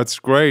 isn't it? That's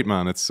great,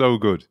 man. It's so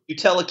good. You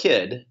tell a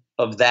kid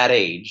of that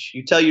age,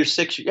 you tell your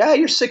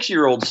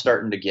 6-year-old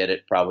starting to get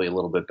it probably a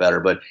little bit better.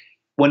 But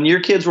when your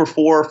kids were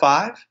 4 or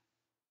 5,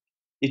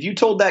 if you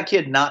told that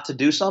kid not to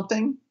do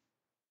something,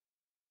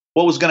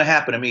 what was going to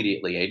happen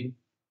immediately, Aiden?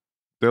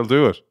 They'll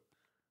do it.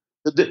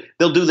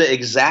 They'll do the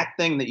exact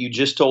thing that you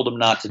just told them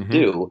not to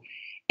do.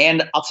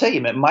 And I'll tell you,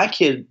 man, my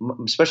kid,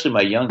 especially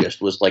my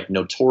youngest, was like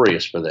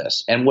notorious for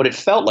this. And what it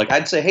felt like,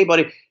 I'd say, hey,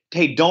 buddy,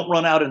 hey, don't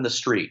run out in the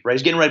street, right?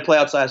 He's getting ready to play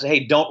outside. I say,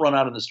 hey, don't run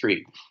out in the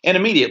street. And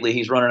immediately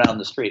he's running out in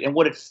the street. And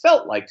what it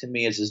felt like to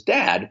me as his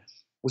dad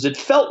was it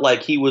felt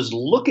like he was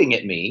looking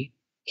at me,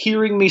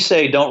 hearing me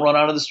say, don't run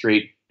out in the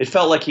street. It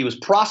felt like he was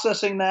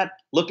processing that,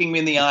 looking me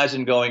in the eyes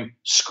and going,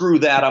 screw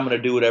that, I'm going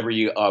to do whatever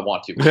you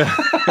want to.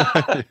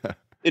 Yeah.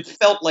 It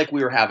felt like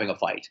we were having a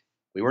fight.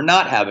 We were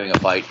not having a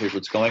fight. Here's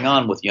what's going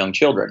on with young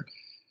children.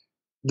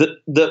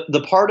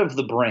 The part of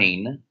the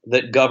brain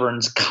that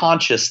governs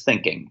conscious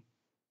thinking,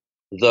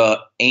 the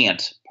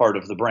ant part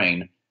of the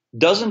brain,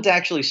 doesn't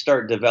actually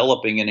start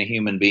developing in a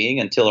human being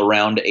until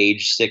around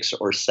age 6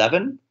 or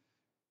 7.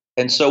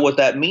 And so what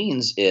that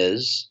means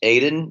is,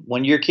 Aiden,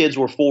 when your kids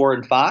were 4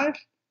 and 5,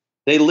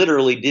 they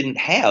literally didn't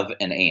have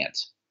an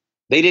ant.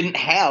 They didn't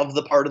have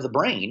the part of the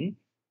brain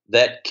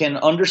that can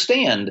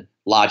understand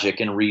logic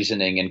and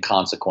reasoning and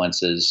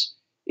consequences.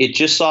 It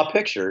just saw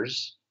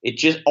pictures.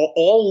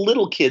 All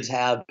little kids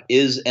have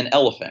is an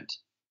elephant.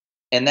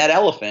 And that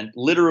elephant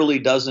literally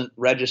doesn't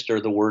register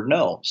the word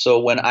no.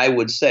 So when I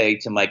would say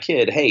to my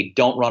kid, hey,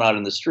 don't run out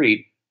in the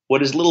street,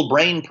 what his little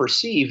brain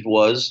perceived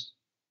was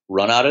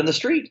run out in the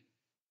street.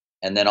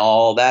 And then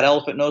all that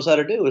elephant knows how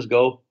to do is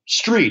go,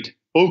 street.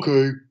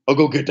 Okay, I'll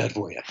go get that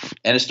for you.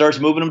 And it starts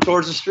moving him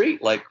towards the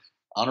street like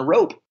on a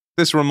rope.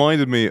 This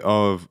reminded me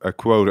of a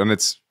quote, and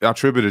it's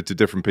attributed to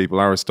different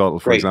people, Aristotle,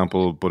 for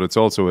example, but it's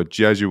also a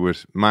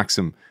Jesuit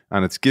maxim,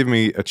 and it's give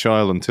me a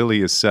child until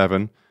he is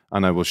 7,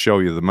 and I will show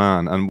you the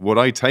man. And what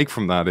I take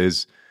from that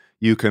is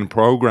you can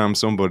program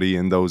somebody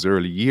in those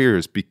early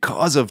years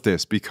because of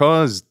this,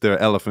 because their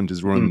elephant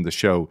is running the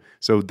show.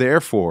 So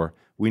therefore,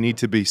 we need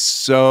to be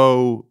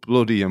so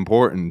bloody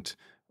important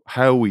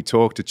how we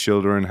talk to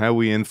children, how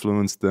we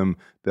influence them,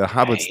 the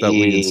habits that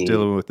we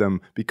instill with them,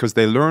 because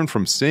they learn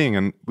from seeing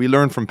and we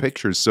learn from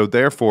pictures. So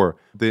therefore,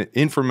 the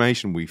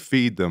information we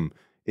feed them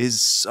is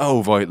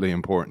so vitally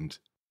important.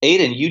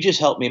 Aiden, you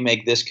just helped me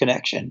make this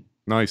connection.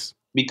 Nice.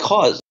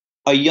 Because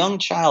a young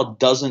child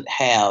doesn't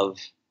have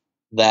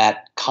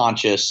that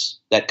conscious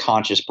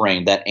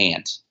brain, that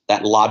ant,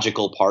 that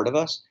logical part of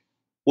us.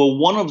 Well,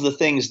 one of the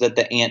things that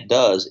the ant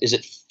does is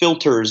it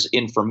filters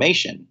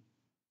information.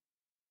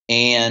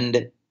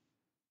 And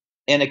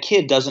a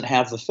kid doesn't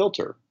have the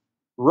filter.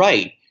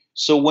 Right.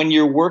 So when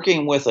you're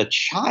working with a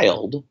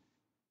child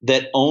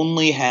that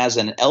only has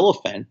an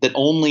elephant, that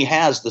only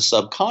has the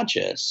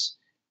subconscious,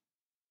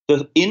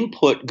 the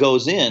input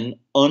goes in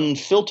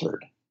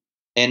unfiltered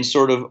and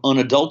sort of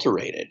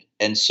unadulterated.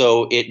 And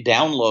so it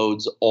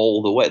downloads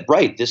all the way.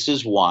 Right. This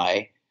is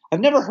why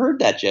I've never heard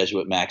that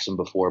Jesuit maxim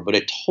before, but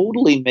it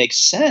totally makes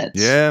sense.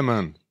 Yeah,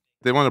 man.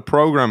 They want to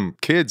program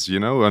kids, you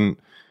know, and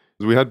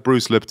we had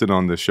Bruce Lipton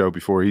on the show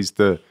before. He's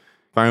the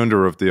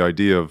founder of the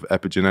idea of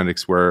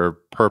epigenetics, where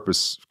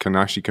purpose can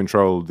actually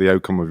control the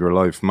outcome of your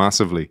life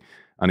massively.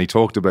 And he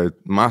talked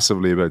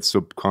massively about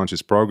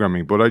subconscious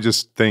programming. But I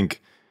just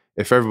think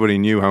if everybody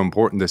knew how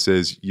important this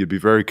is, you'd be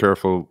very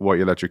careful what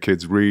you let your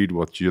kids read,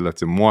 what you let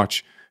them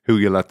watch, who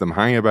you let them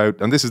hang about.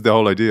 And this is the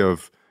whole idea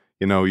of,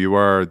 you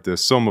are the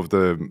sum of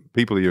the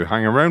people you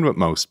hang around with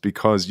most,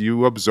 because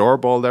you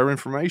absorb all their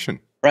information.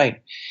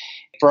 Right.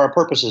 For our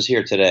purposes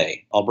here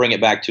today, I'll bring it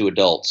back to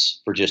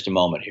adults for just a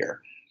moment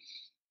here.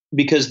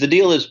 Because the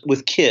deal is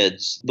with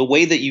kids, the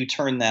way that you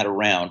turn that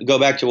around, go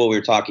back to what we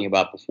were talking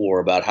about before,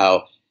 about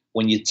how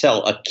when you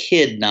tell a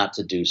kid not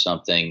to do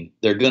something,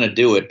 they're going to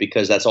do it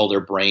because that's all their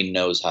brain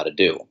knows how to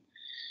do.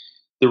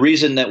 The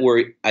reason that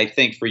I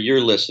think for your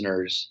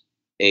listeners,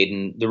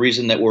 Aiden, the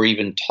reason that we're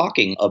even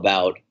talking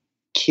about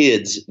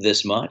kids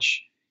this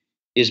much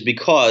is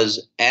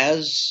because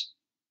as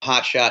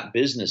hotshot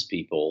business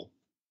people,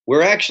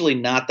 we're actually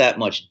not that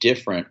much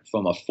different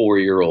from a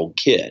 4-year-old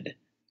kid.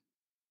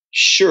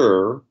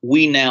 Sure,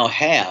 we now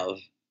have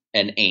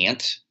an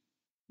aunt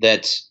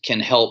that can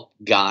help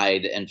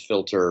guide and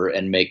filter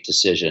and make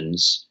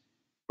decisions,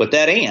 but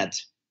that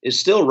aunt is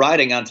still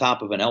riding on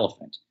top of an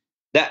elephant.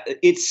 That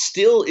it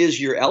still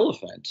is your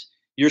elephant,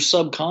 your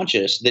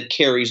subconscious, that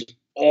carries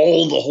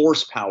all the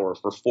horsepower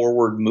for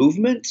forward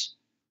movement,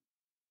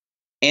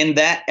 and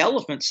that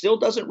elephant still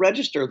doesn't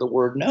register the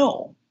word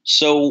no.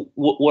 So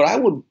what I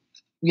would,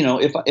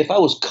 if I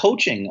was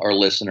coaching our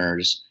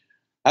listeners,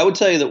 I would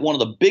tell you that one of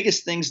the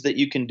biggest things that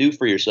you can do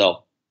for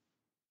yourself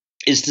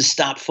is to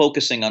stop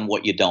focusing on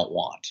what you don't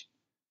want.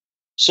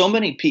 So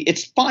many people,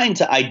 it's fine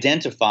to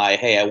identify,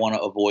 hey, I want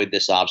to avoid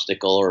this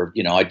obstacle, or,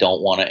 I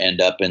don't want to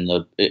end up I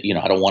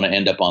don't want to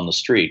end up on the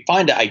street.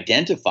 Fine to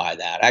identify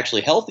that,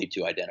 actually healthy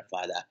to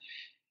identify that.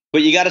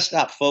 But you got to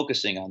stop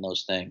focusing on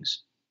those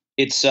things.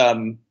 It's,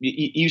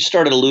 you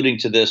started alluding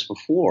to this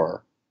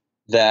before,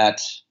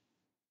 that,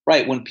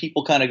 right, when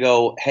people kind of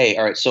go, hey,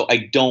 all right, so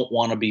I don't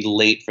want to be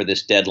late for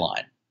this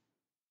deadline.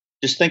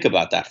 Just think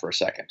about that for a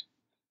second.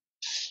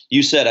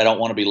 You said, I don't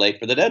want to be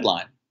late for the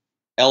deadline.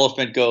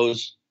 Elephant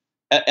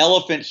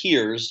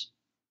hears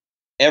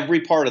every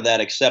part of that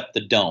except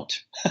the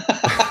don't.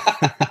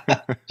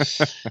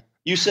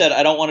 You said,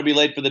 I don't want to be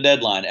late for the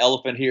deadline.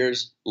 Elephant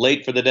hears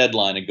late for the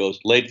deadline and goes,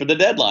 late for the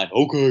deadline.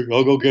 Okay,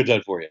 I'll go get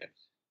that for you.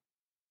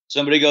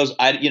 Somebody goes,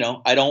 I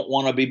don't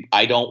want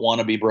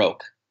to be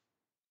broke.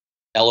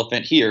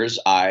 Elephant hears,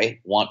 I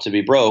want to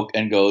be broke,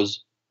 and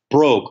goes,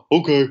 broke.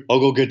 Okay, I'll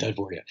go get that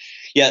for you.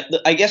 Yeah,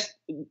 I guess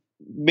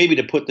maybe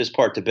to put this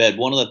part to bed,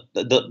 one of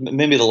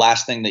maybe the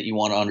last thing that you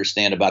want to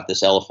understand about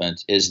this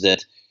elephant is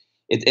that,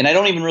 and I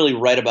don't even really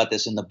write about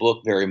this in the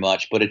book very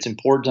much, but it's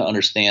important to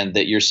understand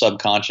that your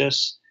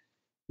subconscious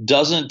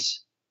doesn't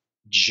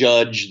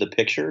judge the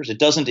pictures. It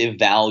doesn't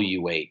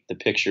evaluate the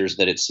pictures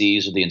that it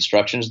sees or the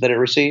instructions that it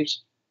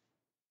receives.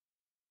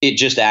 It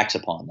just acts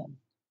upon them.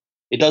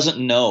 It doesn't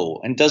know,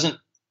 and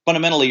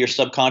fundamentally, your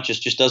subconscious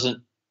just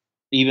doesn't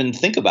even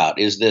think about,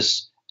 is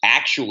this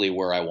actually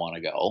where I want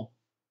to go?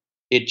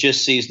 It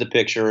just sees the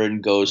picture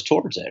and goes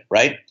towards it,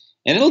 right?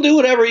 And it'll do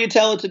whatever you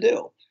tell it to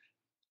do.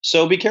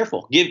 So be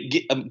careful.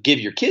 Give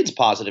your kids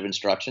positive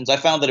instructions. I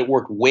found that it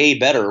worked way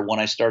better when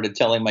I started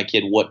telling my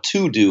kid what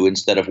to do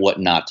instead of what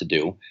not to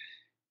do.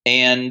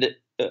 And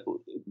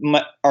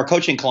our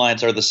coaching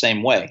clients are the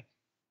same way.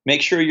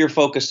 Make sure you're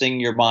focusing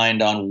your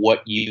mind on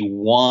what you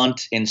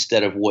want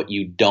instead of what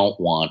you don't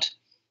want.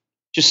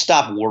 Just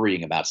stop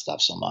worrying about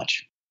stuff so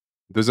much.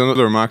 There's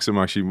another maxim,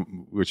 actually,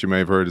 which you may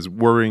have heard, is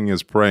worrying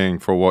is praying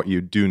for what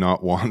you do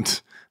not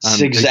want.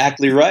 That's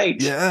exactly right.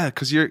 Yeah,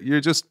 because you're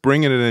just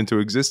bringing it into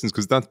existence,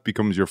 because that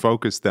becomes your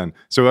focus then.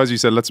 So as you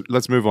said,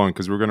 let's move on,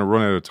 because we're going to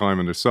run out of time,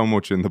 and there's so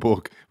much in the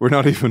book. We're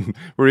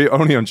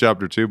only on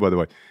chapter 2, by the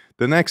way.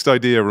 The next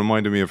idea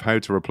reminded me of how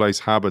to replace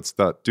habits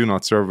that do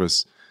not serve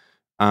us.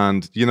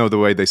 And the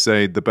way they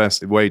say the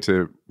best way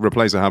to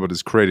replace a habit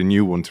is create a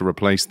new one to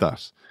replace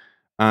that.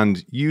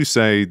 And you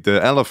say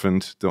the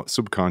elephant, the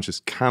subconscious,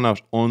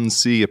 cannot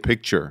unsee a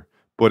picture,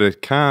 but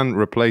it can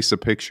replace a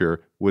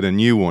picture with a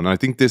new one. I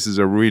think this is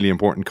a really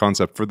important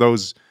concept. For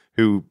those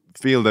who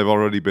feel they've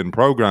already been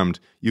programmed,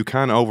 you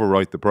can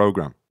overwrite the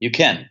program. You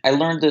can. I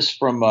learned this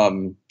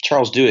from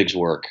Charles Duhigg's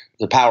work,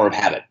 The Power of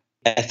Habit.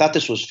 I thought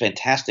this was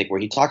fantastic, where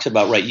he talks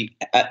about,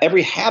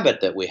 every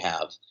habit that we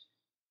have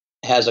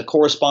has a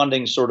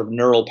corresponding sort of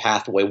neural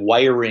pathway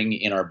wiring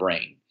in our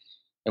brain.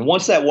 And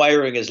once that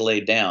wiring is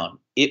laid down,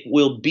 it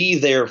will be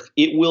there.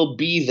 It will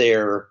be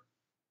there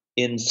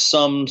in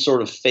some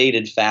sort of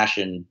faded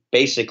fashion,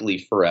 basically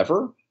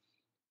forever.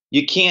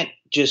 You can't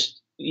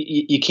just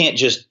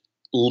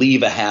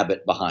leave a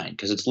habit behind,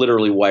 because it's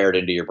literally wired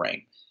into your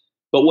brain.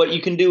 But what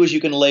you can do is you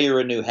can layer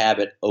a new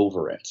habit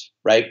over it,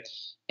 right?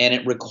 And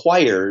it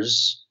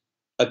requires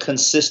a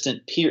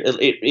consistent period.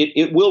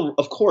 It will,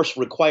 of course,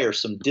 require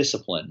some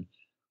discipline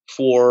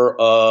for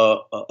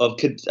of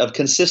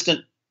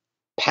consistent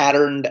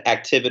patterned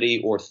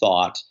activity or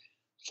thought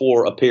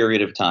for a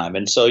period of time.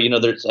 And so,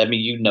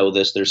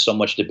 there's so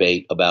much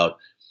debate about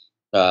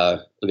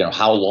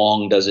how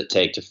long does it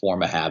take to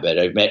form a habit?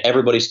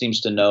 Everybody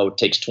seems to know it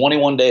takes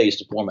 21 days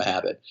to form a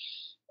habit.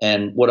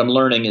 And what I'm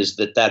learning is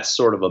that that's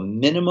sort of a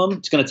minimum.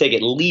 It's going to take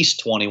at least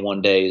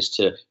 21 days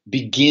to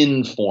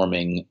begin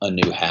forming a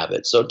new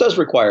habit. So it does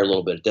require a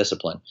little bit of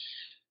discipline.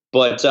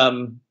 But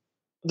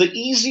the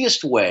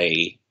easiest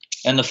way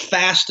and the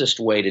fastest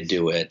way to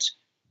do it,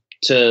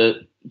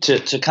 to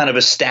kind of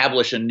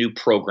establish a new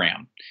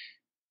program,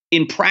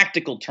 in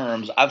practical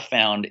terms, I've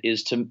found,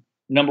 is to,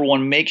 number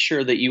one, make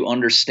sure that you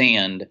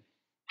understand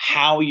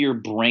how your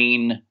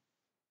brain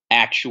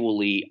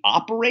actually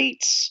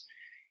operates,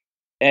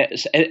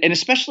 and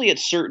especially at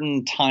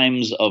certain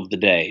times of the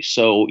day.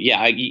 So,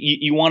 yeah,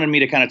 you wanted me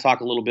to kind of talk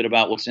a little bit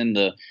about what's in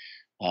the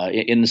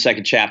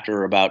second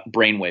chapter about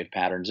brainwave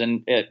patterns.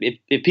 And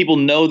if people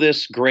know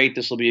this, great,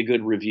 this will be a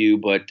good review.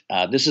 But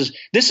this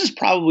is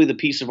probably the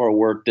piece of our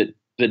work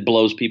that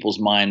blows people's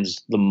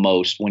minds the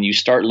most when you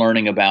start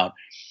learning about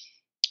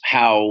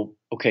how,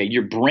 okay,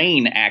 your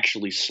brain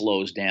actually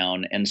slows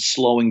down, and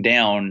slowing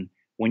down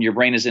when your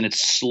brain is in its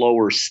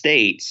slower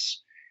states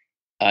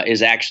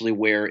is actually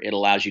where it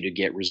allows you to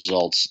get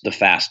results the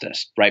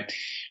fastest, right?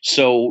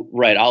 So,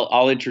 right,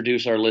 I'll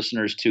introduce our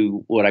listeners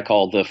to what I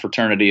call the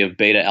fraternity of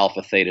beta,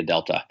 alpha, theta,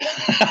 delta.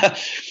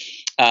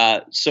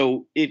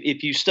 So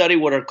if you study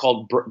what are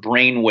called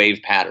brain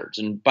wave patterns,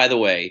 and by the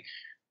way,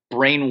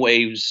 brain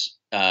waves,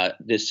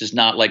 this is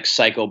not like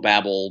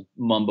psychobabble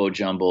mumbo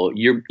jumbo.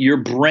 Your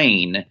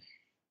brain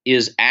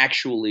is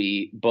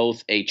actually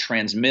both a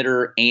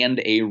transmitter and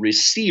a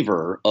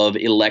receiver of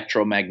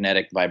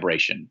electromagnetic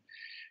vibration.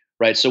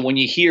 Right. So when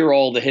you hear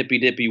all the hippy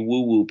dippy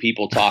woo woo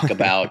people talk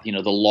about,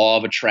 the law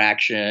of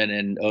attraction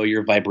and,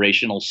 your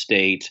vibrational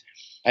state,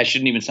 I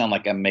shouldn't even sound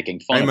like I'm making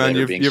fun of it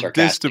or being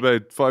sarcastic. You've dissed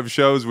about 5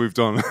 shows we've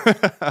done.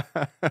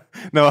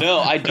 No,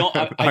 I don't.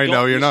 I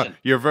know you're not.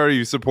 You're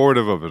very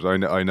supportive of it.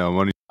 I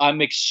know. I'm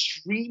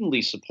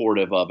extremely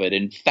supportive of it.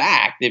 In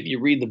fact, if you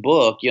read the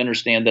book, you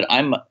understand that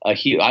I'm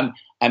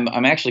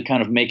actually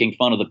kind of making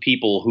fun of the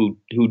people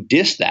who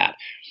diss that.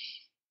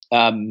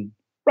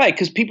 Right,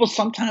 because people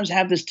sometimes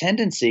have this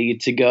tendency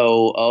to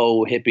go,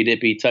 oh, hippy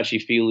dippy, touchy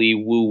feely,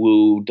 woo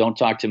woo, don't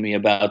talk to me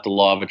about the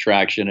law of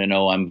attraction, and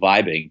I'm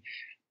vibing.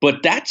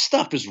 But that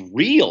stuff is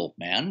real,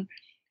 man.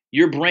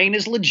 Your brain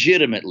is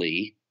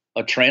legitimately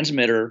a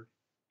transmitter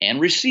and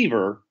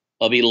receiver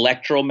of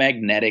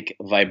electromagnetic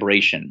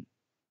vibration.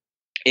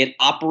 It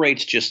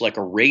operates just like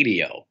a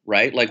radio,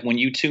 right? Like when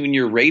you tune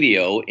your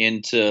radio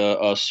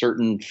into a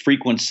certain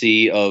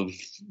frequency of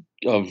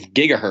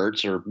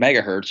gigahertz or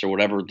megahertz or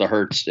whatever the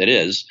hertz it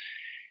is,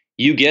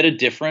 you get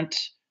different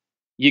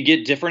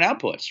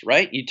outputs,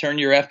 right? You turn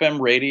your FM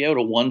radio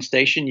to one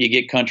station, you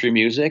get country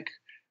music.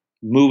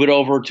 Move it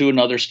over to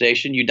another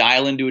station, you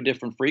dial into a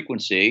different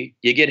frequency,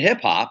 you get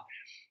hip hop.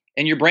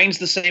 And your brain's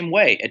the same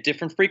way. At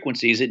different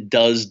frequencies, it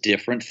does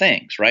different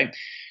things, right?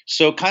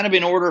 So kind of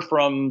in order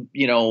from,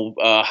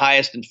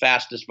 highest and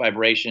fastest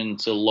vibration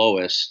to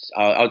lowest,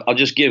 I'll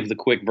just give the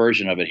quick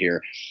version of it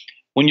here.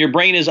 When your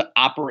brain is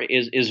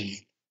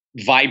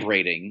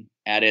vibrating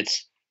at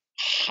its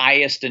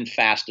highest and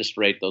fastest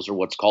rate, those are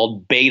what's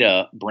called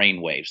beta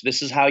brain waves.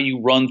 This is how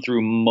you run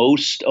through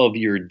most of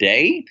your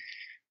day.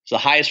 It's the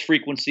highest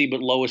frequency but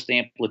lowest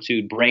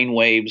amplitude brain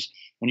waves.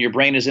 When your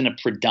brain is in a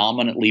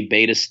predominantly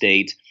beta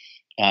state,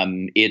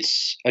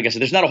 it's, like I said,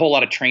 there's not a whole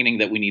lot of training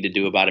that we need to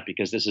do about it,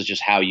 because this is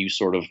just how you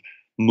sort of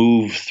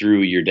move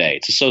through your day.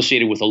 It's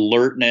associated with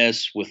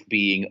alertness, with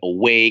being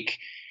awake.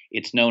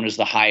 It's known as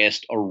the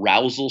highest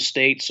arousal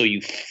state. So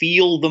you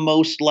feel the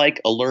most like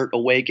alert,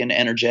 awake, and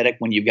energetic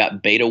when you've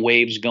got beta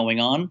waves going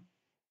on.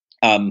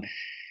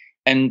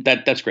 And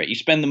that's great. You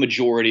spend the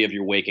majority of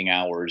your waking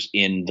hours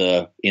in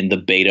the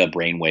beta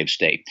brainwave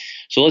state.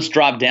 So let's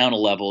drop down a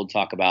level and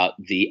talk about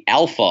the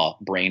alpha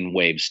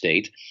brainwave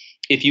state.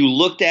 If you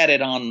looked at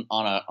it on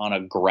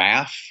a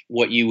graph,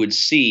 what you would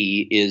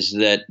see is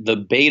that the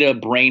beta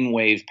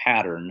brainwave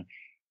pattern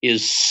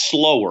is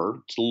slower,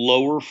 it's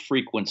lower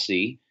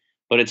frequency,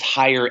 but it's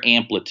higher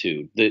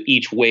amplitude.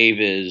 Each wave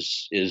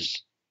is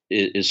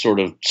sort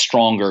of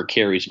stronger,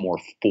 carries more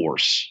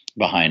force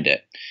behind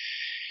it.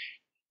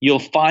 You'll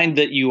find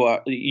that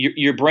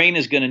your brain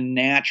is going to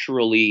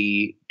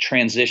naturally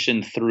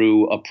transition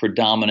through a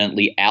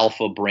predominantly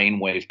alpha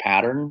brainwave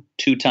pattern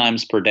 2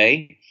 times per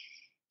day.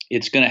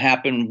 It's going to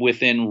happen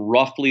within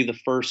roughly the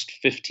first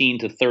 15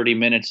 to 30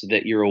 minutes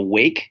that you're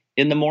awake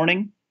in the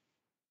morning.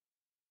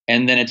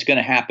 And then it's going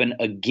to happen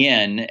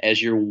again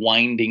as you're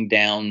winding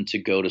down to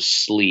go to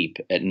sleep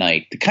at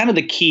night.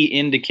 The key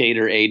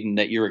indicator, Aidan,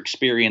 that you're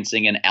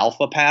experiencing an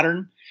alpha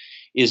pattern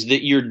is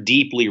that you're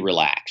deeply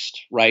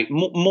relaxed, right?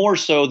 More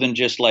so than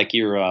just like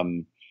your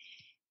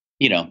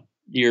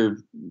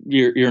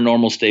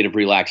normal state of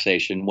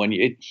relaxation. When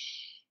you're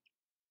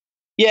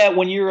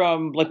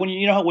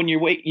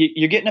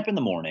getting up in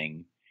the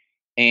morning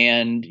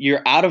and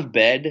you're out of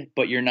bed,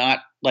 but you're not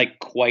like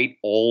quite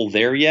all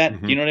there yet.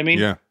 Mm-hmm. You know what I mean?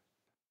 Yeah.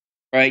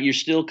 Right. You're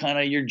still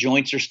your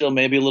joints are still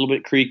maybe a little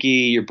bit creaky.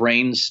 Your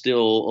brain's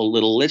still a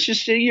little,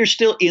 you're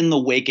still in the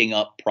waking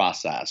up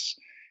process.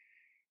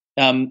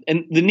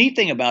 And the neat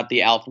thing about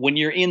the alpha, when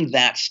you're in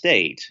that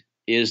state,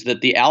 is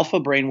that the alpha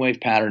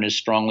brainwave pattern is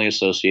strongly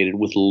associated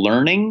with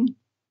learning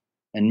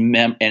and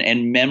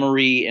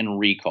memory and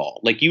recall.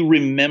 Like you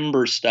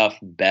remember stuff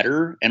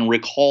better and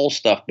recall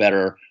stuff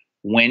better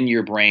when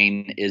your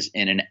brain is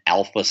in an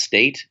alpha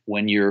state,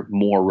 when you're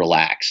more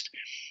relaxed.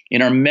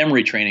 In our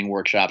memory training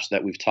workshops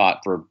that we've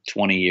taught for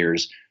 20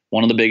 years,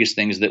 one of the biggest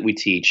things that we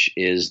teach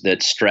is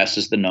that stress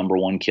is the number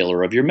one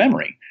killer of your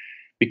memory.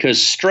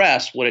 Because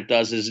stress, what it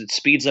does is it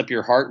speeds up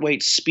your heart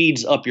rate,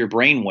 speeds up your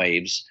brain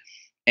waves.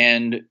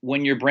 And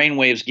when your brain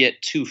waves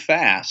get too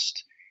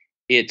fast,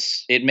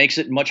 it makes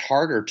it much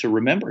harder to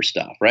remember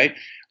stuff, right?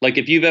 Like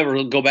if you've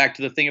ever go back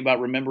to the thing about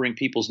remembering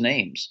people's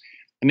names.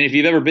 I mean, if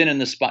you've ever been in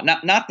the spot,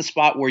 not the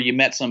spot where you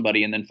met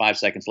somebody and then 5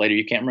 seconds later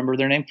you can't remember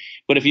their name,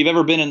 but if you've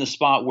ever been in the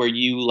spot where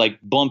you like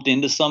bumped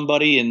into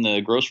somebody in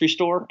the grocery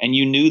store and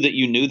you knew that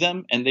you knew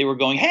them and they were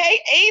going, "Hey,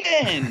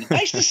 Aiden,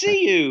 nice to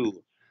see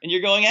you." And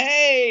you're going,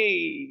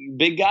 "Hey,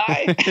 big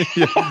guy."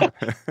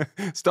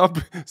 Stop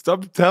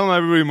telling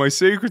everybody my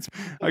secrets.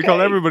 I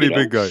call everybody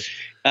big guy.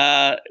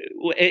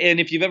 And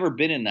if you've ever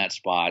been in that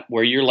spot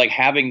where you're like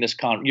having this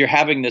you're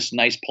having this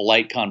nice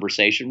polite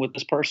conversation with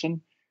this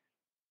person.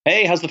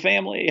 "Hey, how's the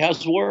family?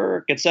 How's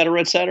work? Et cetera,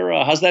 et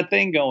cetera. How's that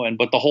thing going?"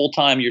 But the whole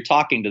time you're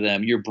talking to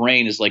them, your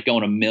brain is like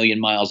going a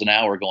million miles an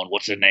hour going,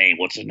 "What's his name?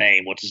 What's his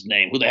name? What's his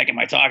name? Who the heck am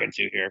I talking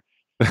to here?"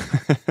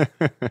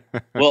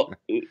 Well,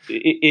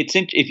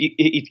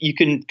 if you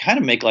can kind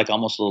of make like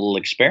almost a little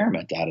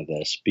experiment out of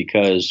this,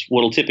 because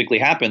what'll typically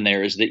happen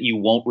there is that you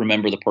won't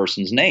remember the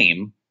person's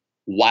name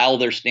while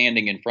they're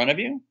standing in front of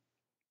you,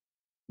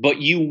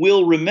 but you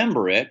will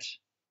remember it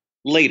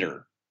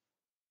later,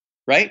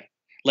 right?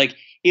 Like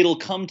it'll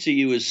come to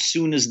you as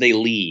soon as they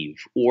leave,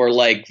 or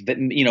like,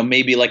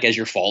 maybe like as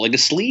you're falling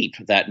asleep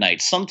that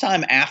night,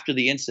 sometime after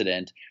the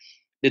incident.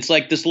 It's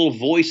like this little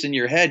voice in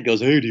your head goes,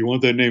 "Hey, do you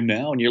want that name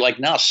now?" And you're like,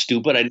 "Nah,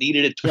 stupid. I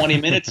needed it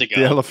 20 minutes ago."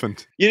 The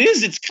elephant. It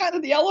is. It's kind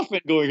of the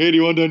elephant going, "Hey, do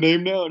you want that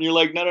name now?" And you're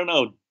like,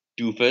 no,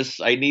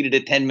 doofus. I needed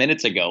it 10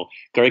 minutes ago.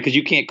 Because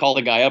you can't call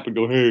the guy up and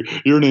go, "Hey,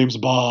 your name's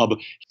Bob."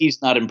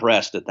 He's not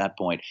impressed at that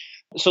point.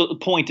 So the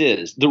point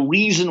is, the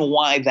reason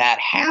why that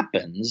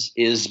happens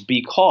is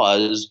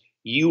because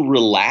you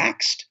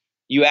relaxed.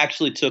 You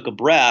actually took a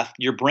breath.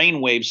 Your brain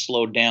waves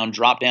slowed down,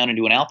 dropped down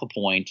into an alpha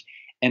point.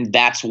 And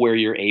that's where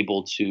you're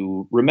able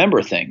to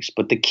remember things.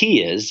 But the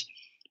key is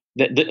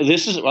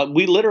that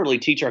we literally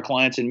teach our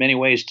clients in many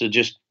ways to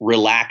just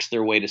relax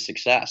their way to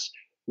success.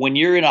 When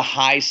you're in a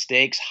high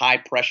stakes, high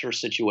pressure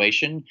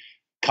situation,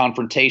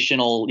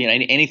 confrontational,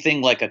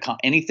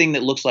 anything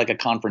that looks like a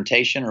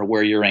confrontation or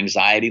where your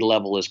anxiety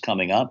level is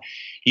coming up,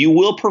 you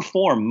will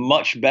perform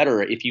much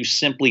better if you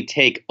simply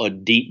take a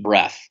deep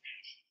breath.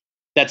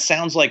 That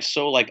sounds like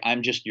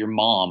I'm just your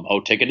mom. "Oh,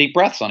 take a deep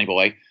breath, sonny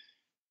boy."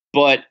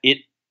 But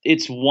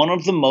it's one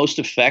of the most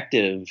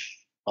effective.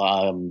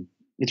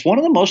 It's one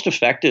of the most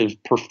effective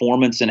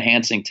performance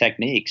enhancing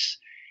techniques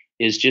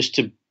is just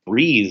to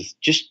breathe.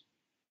 Just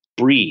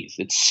breathe.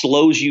 It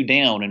slows you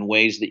down in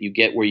ways that you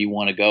get where you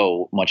want to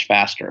go much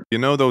faster. You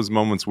know those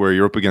moments where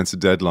you're up against a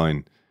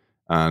deadline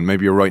and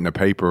maybe you're writing a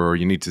paper or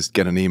you need to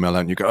get an email out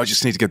and you go, "I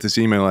just need to get this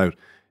email out."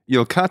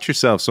 You'll catch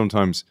yourself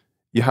sometimes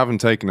you haven't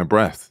taken a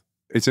breath.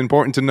 It's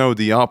important to know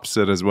the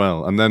opposite as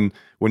well. And then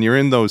when you're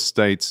in those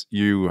states,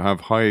 you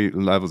have high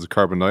levels of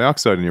carbon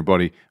dioxide in your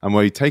body. And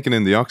while you're taking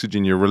in the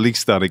oxygen, you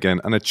release that again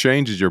and it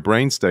changes your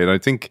brain state. I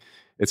think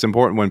it's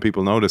important when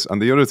people notice.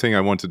 And the other thing I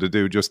wanted to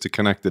do just to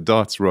connect the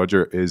dots,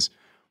 Roger, is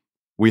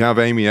we have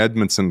Amy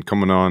Edmondson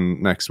coming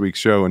on next week's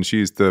show. And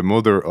she's the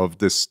mother of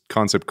this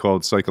concept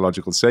called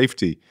psychological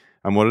safety.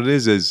 And what it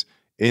is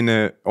in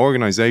an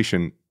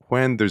organization,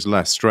 when there's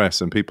less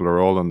stress and people are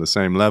all on the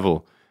same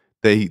level,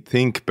 they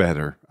think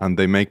better and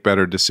they make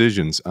better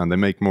decisions and they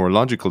make more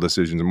logical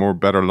decisions and more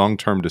better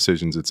long-term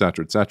decisions, et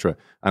cetera, et cetera.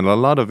 And a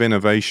lot of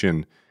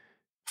innovation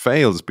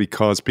fails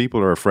because people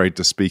are afraid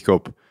to speak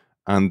up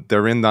and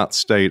they're in that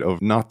state of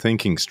not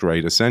thinking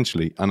straight,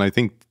 essentially. And I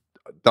think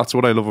that's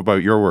what I love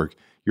about your work.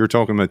 You're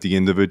talking about the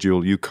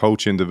individual, you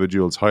coach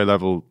individuals,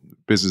 high-level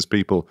business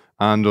people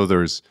and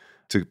others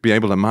to be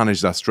able to manage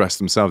that stress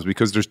themselves,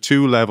 because there's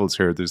two levels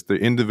here. There's the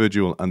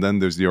individual and then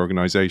there's the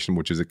organization,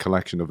 which is a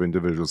collection of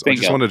individuals. Bingo. I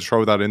just wanted to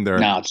throw that in there.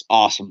 No, it's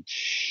awesome.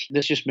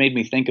 This just made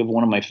me think of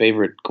one of my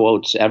favorite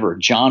quotes ever.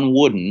 John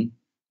Wooden,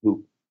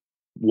 who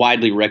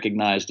widely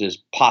recognized as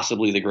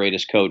possibly the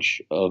greatest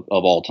coach of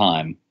all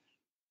time,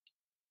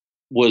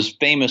 was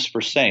famous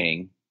for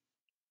saying,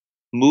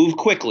 "Move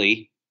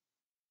quickly,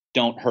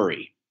 don't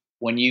hurry."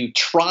 When you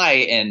try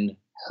and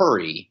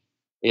hurry,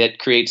 it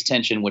creates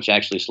tension, which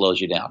actually slows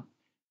you down.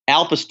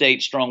 Alpha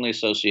state strongly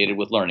associated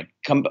with learning.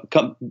 Come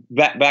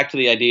back to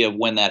the idea of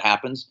when that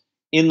happens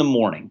in the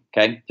morning.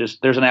 Okay,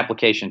 there's an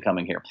application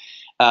coming here.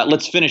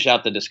 Let's finish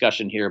out the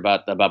discussion here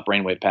about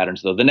brainwave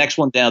patterns, though. The next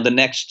one down, the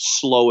next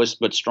slowest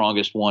but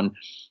strongest one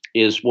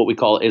is what we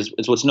call is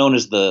what's known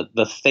as the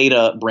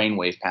theta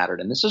brainwave pattern,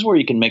 and this is where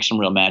you can make some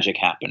real magic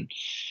happen.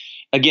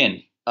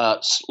 Again,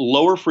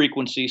 lower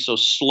frequency, so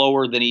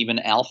slower than even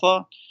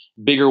alpha,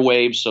 bigger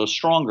waves, so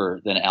stronger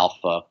than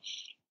alpha.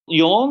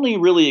 You'll only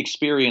really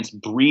experience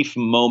brief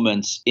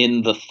moments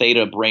in the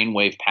theta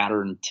brainwave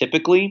pattern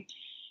typically.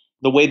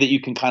 The way that you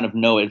can kind of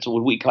know it, it's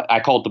what I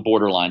call it the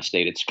borderline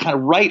state. It's kind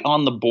of right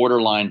on the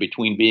borderline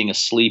between being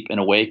asleep and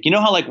awake. You know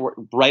how like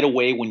right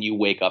away when you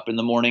wake up in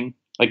the morning,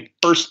 like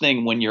first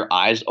thing when your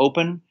eyes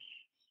open,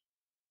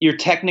 you're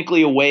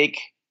technically awake,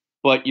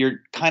 but you're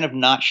kind of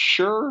not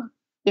sure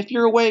if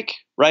you're awake,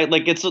 right?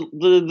 Like it's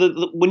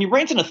when your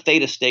brain's in a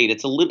theta state,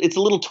 it's a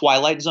little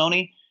twilight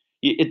zoney.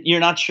 You're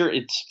not sure.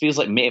 It feels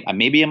like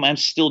maybe I'm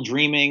still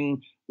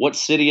dreaming. What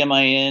city am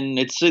I in?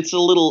 It's a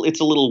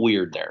little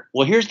weird there.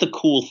 Well, here's the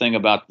cool thing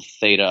about the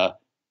theta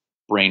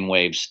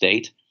brainwave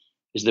state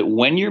is that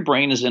when your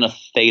brain is in a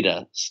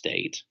theta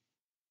state,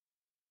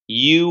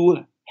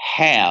 you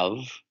have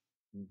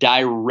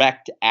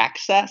direct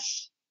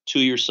access to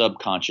your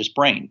subconscious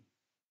brain.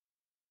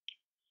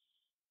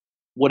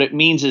 What it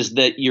means is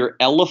that your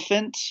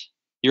elephant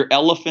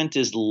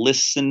is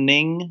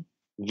listening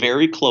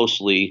very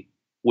closely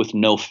with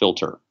no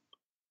filter.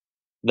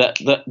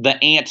 The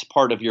ant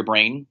part of your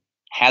brain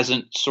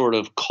hasn't sort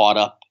of caught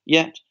up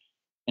yet.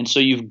 And so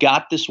you've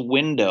got this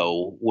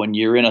window when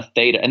you're in a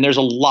theta, and there's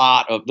a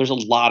lot of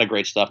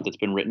great stuff that's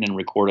been written and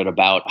recorded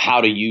about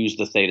how to use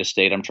the theta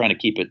state. I'm trying to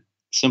keep it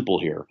simple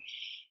here.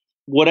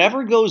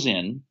 Whatever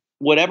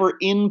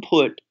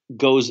input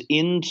goes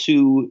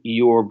into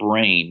your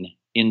brain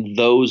in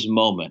those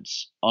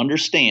moments,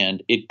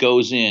 understand it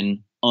goes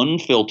in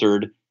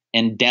unfiltered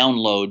and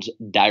downloads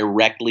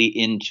directly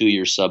into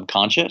your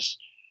subconscious.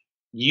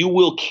 You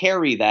will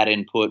carry that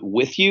input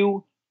with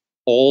you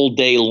all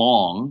day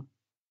long,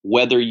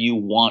 whether you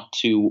want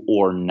to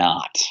or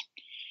not.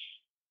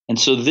 And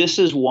so this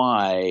is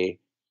why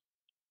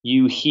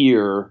you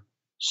hear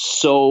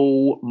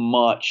so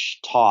much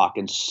talk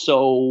and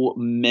so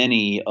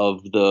many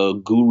of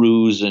the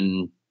gurus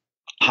and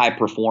high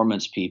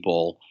performance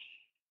people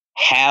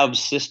have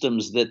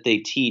systems that they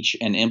teach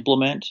and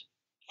implement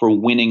for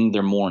winning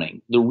their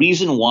morning. The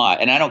reason why,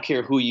 and I don't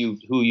care who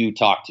you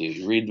talk to,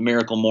 you read The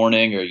Miracle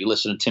Morning or you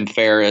listen to Tim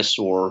Ferriss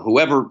or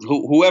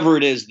whoever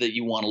it is that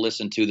you want to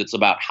listen to that's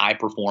about high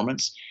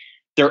performance,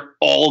 they're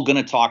all going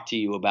to talk to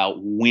you about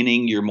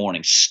winning your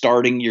morning,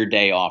 starting your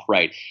day off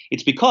right.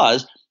 It's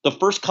because the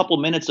first couple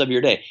minutes of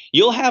your day,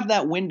 you'll have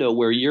that window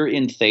where you're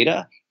in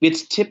theta.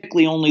 It's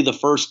typically only the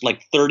first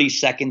like 30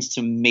 seconds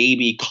to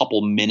maybe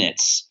couple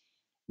minutes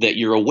that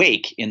you're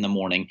awake in the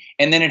morning.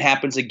 And then it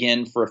happens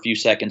again for a few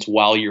seconds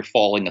while you're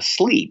falling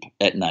asleep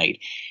at night.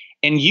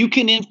 And you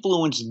can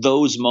influence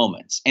those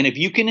moments. And if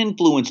you can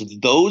influence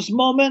those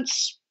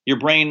moments, your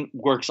brain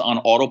works on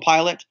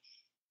autopilot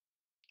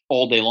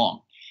all day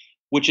long,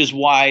 which is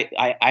why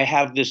I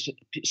have this.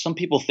 Some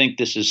people think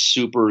this is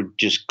super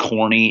just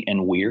corny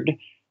and weird,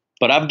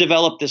 but I've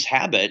developed this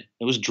habit.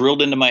 It was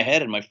drilled into my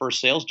head in my first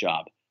sales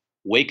job.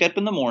 Wake up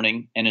in the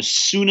morning, and as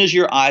soon as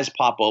your eyes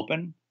pop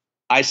open,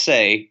 I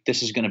say,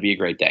 this is going to be a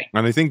great day.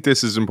 And I think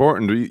this is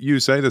important. You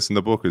say this in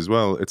the book as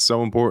well. It's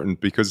so important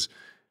because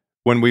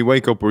when we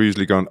wake up, we're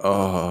usually going,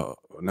 oh,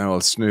 now I'll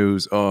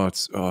snooze.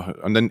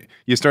 And then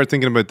you start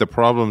thinking about the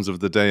problems of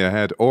the day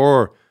ahead,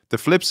 or the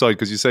flip side,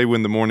 because you say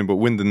win the morning, but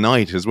win the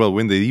night as well,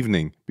 win the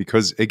evening.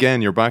 Because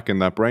again, you're back in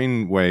that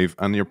brain wave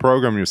and you're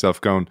programming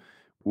yourself going,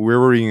 we're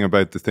worrying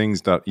about the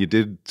things that you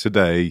did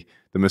today,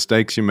 the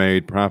mistakes you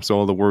made, perhaps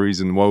all the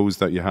worries and woes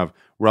that you have,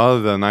 rather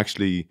than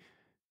actually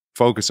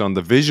focus on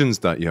the visions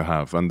that you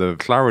have and the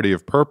clarity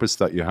of purpose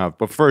that you have.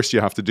 But first you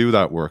have to do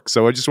that work.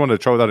 So I just want to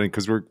throw that in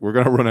because we're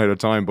going to run out of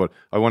time, but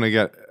I want to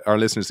get our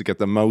listeners to get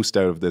the most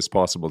out of this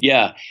possible.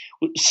 Yeah.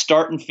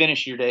 Start and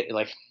finish your day.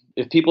 Like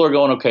if people are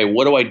going, okay,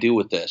 what do I do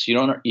with this?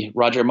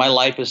 Roger, my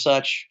life is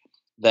such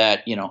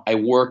that, I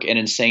work an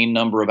insane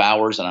number of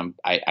hours and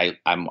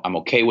I'm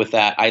okay with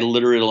that. I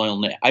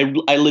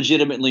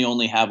legitimately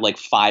only have like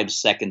 5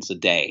 seconds a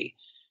day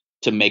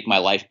to make my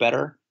life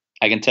better.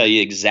 I can tell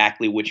you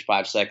exactly which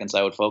 5 seconds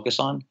I would focus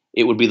on.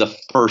 It would be the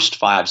first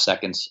 5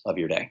 seconds of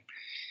your day.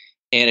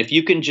 And if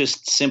you can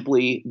just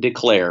simply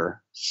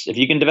declare, if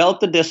you can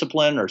develop the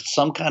discipline or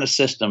some kind of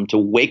system to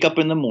wake up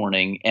in the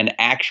morning and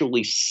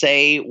actually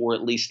say or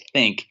at least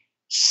think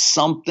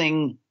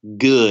something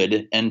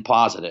good and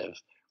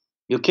positive,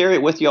 you'll carry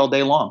it with you all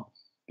day long.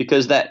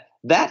 Because that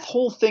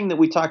whole thing that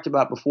we talked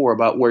about before,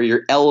 about where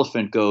your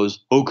elephant goes,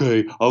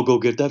 okay, I'll go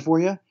get that for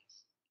you,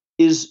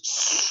 is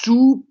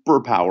super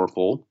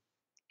powerful.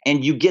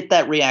 And you get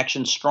that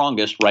reaction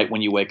strongest right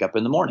when you wake up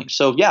in the morning.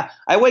 So yeah,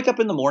 I wake up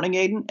in the morning,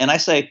 Aiden, and I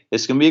say,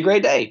 it's going to be a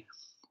great day.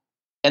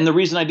 And the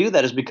reason I do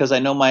that is because I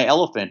know my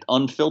elephant,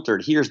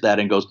 unfiltered, hears that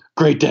and goes,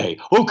 great day.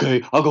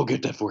 Okay, I'll go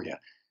get that for you.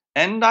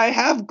 And I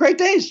have great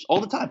days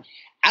all the time.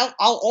 I'll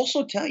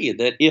also tell you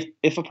that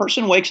if a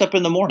person wakes up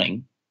in the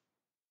morning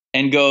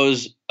and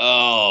goes,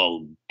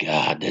 oh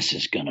God, this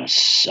is going to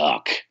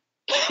suck.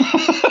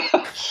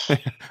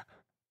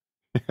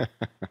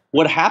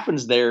 What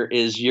happens there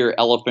is your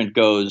elephant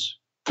goes,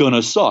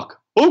 gonna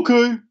suck.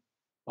 Okay,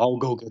 I'll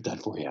go get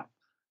that for you.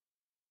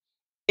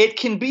 It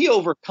can be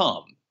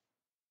overcome.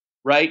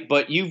 right?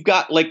 But you've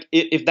got, like,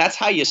 if that's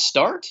how you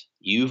start,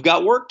 you've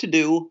got work to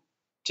do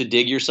to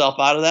dig yourself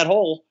out of that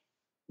hole.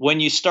 When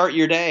you start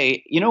your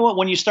day, you know what?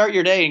 When you start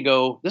your day and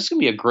go, this is going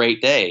to be a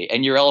great day,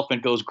 and your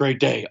elephant goes, great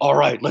day. All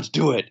right, let's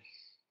do it.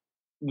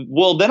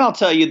 Well, then I'll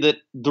tell you that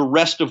the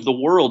rest of the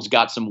world's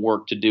got some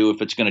work to do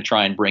if it's going to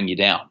try and bring you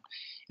down.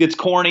 It's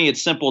corny,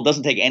 it's simple, it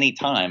doesn't take any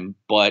time,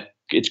 but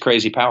it's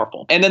crazy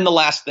powerful. And then the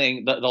last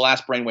thing, the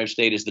last brainwave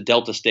state is the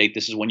delta state.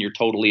 This is when you're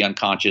totally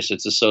unconscious.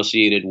 It's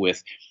associated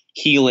with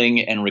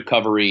healing and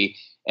recovery,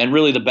 and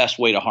really the best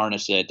way to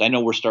harness it. I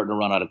know we're starting to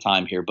run out of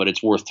time here, but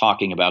it's worth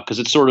talking about because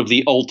it's sort of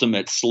the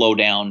ultimate slow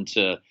down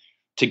to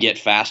get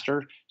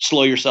faster,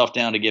 slow yourself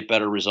down to get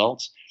better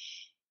results,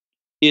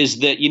 is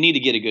that you need to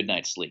get a good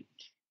night's sleep.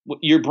 When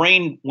you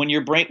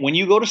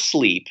go to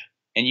sleep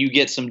and you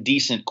get some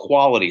decent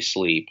quality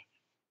sleep,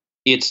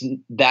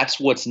 that's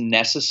what's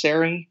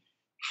necessary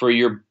for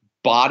your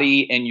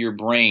body and your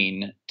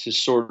brain to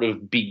sort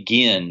of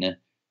begin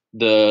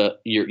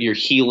your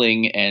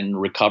healing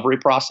and recovery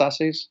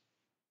processes.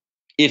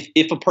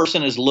 If a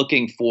person is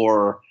looking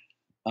for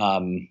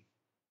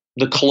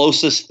the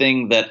closest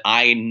thing that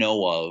I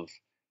know of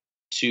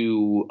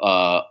to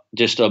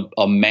just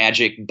a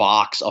magic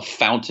box, a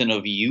fountain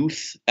of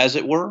youth, as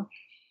it were,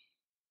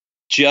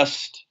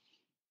 just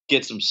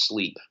get some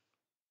sleep.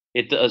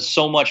 It does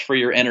so much for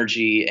your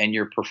energy and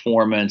your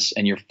performance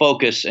and your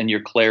focus and your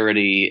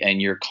clarity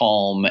and your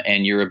calm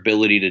and your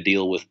ability to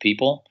deal with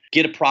people.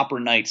 Get a proper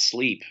night's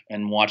sleep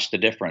and watch the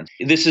difference.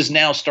 This is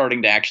now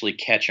starting to actually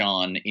catch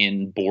on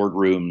in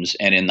boardrooms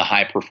and in the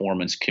high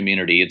performance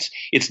community.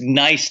 It's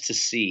nice to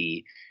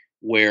see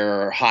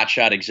where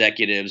hotshot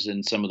executives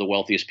and some of the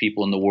wealthiest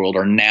people in the world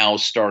are now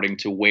starting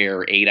to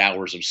wear 8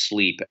 hours of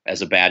sleep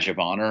as a badge of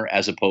honor,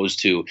 as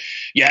opposed to,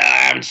 yeah,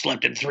 I haven't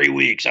slept in 3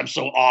 weeks, I'm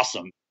so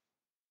awesome.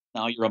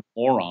 Now you're a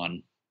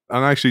moron.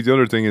 And actually, the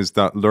other thing is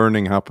that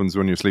learning happens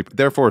when you sleep.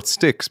 Therefore, it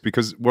sticks.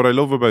 Because what I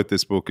love about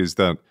this book is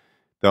that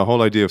the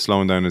whole idea of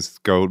slowing down is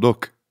go,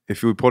 look,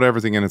 if we put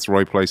everything in its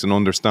right place and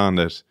understand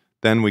it,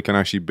 then we can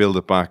actually build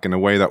it back in a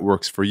way that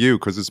works for you,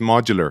 because it's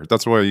modular.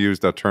 That's why I use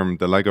that term,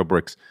 the Lego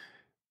bricks.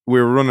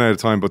 We're running out of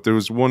time, but there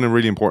was one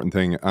really important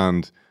thing,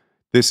 and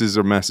this is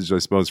a message, I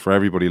suppose, for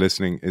everybody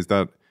listening, is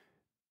that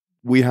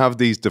we have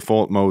these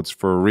default modes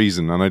for a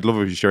reason. And I'd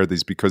love if you share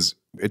these, because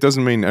it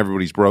doesn't mean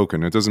everybody's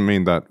broken. It doesn't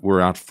mean that we're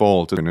at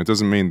fault. And it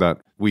doesn't mean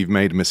that we've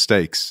made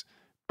mistakes.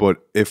 But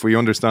if we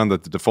understand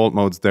that the default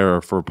modes there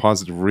are for a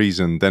positive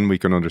reason, then we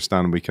can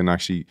understand, we can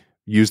actually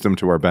use them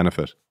to our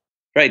benefit.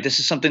 Right. This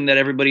is something that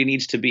everybody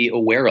needs to be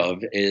aware of,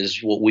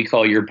 is what we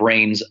call your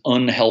brain's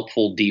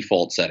unhelpful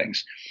default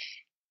settings.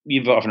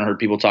 You've often heard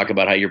people talk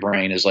about how your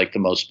brain is like the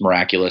most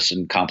miraculous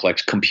and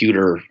complex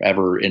computer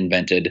ever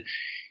invented.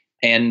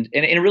 And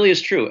it really is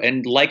true.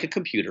 And like a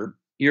computer,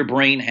 your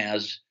brain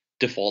has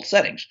default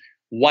settings,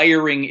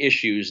 wiring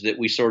issues that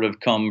we sort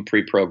of come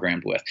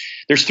pre-programmed with.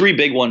 There's 3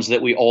 big ones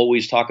that we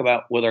always talk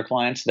about with our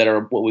clients that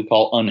are what we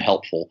call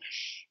unhelpful.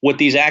 What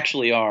these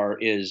actually are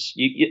is,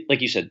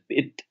 like you said,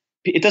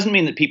 it doesn't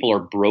mean that people are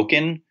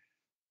broken,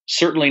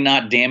 certainly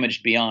not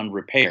damaged beyond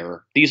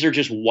repair. These are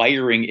just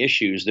wiring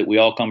issues that we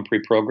all come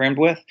pre-programmed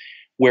with,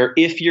 where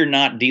if you're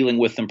not dealing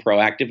with them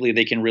proactively,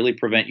 they can really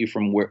prevent you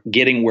from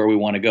getting where we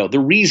want to go. The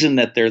reason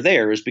that they're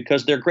there is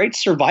because they're great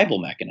survival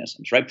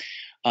mechanisms, right?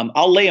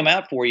 I'll lay them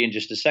out for you in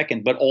just a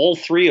second, but all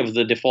 3 of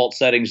the default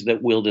settings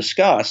that we'll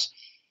discuss,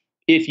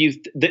 if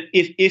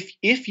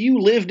you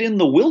lived in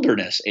the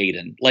wilderness,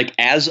 Aidan, like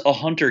as a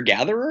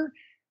hunter-gatherer,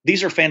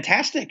 these are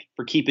fantastic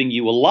for keeping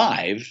you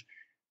alive.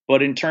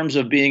 But in terms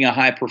of being a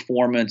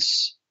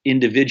high-performance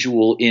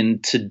individual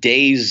in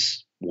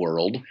today's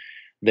world,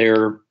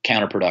 they're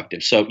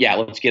counterproductive. So yeah,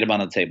 let's get them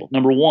on the table.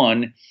 Number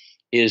 1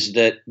 is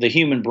that the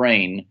human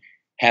brain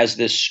has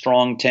this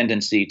strong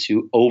tendency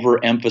to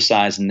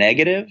overemphasize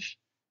negative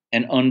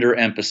and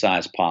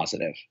underemphasize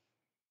positive.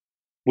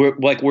 We're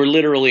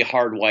literally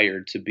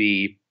hardwired to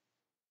be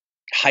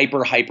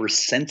hyper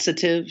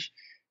sensitive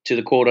to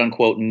the quote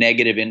unquote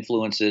negative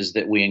influences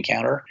that we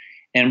encounter.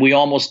 And we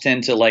almost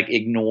tend to like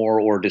ignore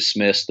or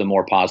dismiss the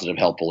more positive,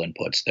 helpful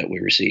inputs that we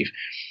receive.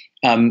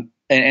 And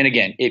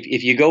again,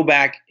 if you go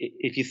back,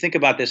 if you think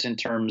about this in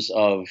terms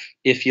of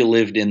if you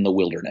lived in the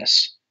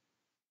wilderness,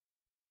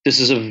 this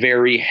is a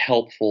very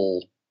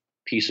helpful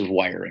piece of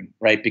wiring,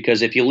 right?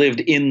 Because if you lived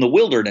in the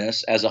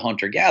wilderness as a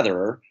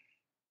hunter-gatherer,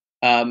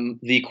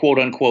 the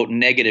quote-unquote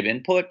negative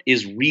input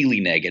is really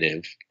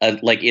negative.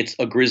 Like it's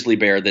a grizzly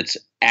bear that's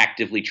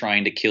actively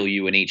trying to kill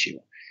you and eat you.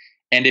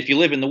 And if you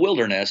live in the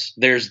wilderness,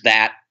 there's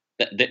that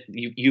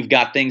you've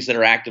got things that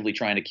are actively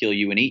trying to kill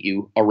you and eat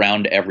you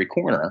around every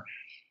corner.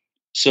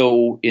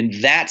 So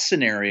in that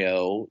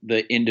scenario,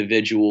 the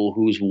individual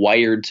who's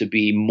wired to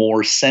be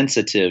more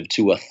sensitive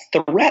to a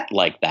threat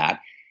like that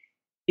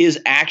is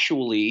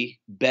actually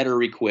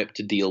better equipped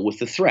to deal with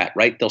the threat,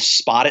 right? They'll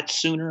spot it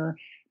sooner.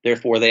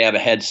 Therefore, they have a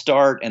head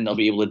start and they'll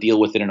be able to deal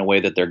with it in a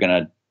way that they're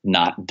going to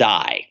not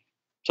die.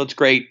 So it's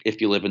great if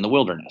you live in the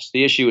wilderness.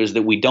 The issue is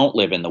that we don't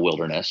live in the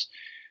wilderness.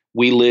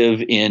 We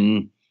live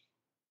in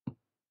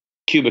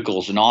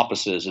cubicles and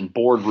offices and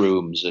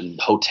boardrooms and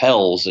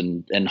hotels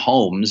and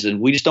homes.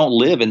 And we just don't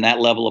live in that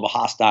level of a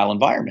hostile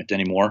environment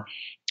anymore.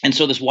 And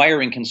so this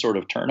wiring can sort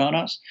of turn on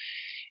us,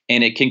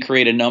 and it can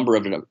create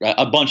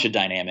a bunch of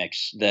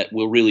dynamics that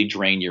will really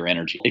drain your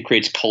energy. It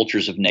creates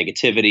cultures of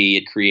negativity.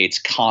 It creates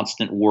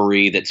constant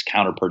worry that's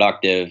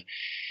counterproductive.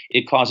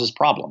 It causes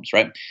problems,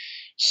 right?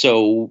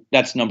 So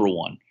that's number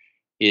one.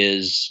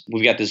 Is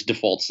we've got this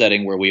default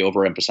setting where we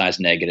overemphasize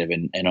negative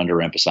and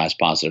underemphasize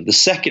positive. The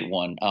second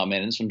one, and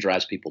this one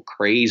drives people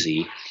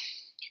crazy,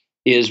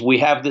 is we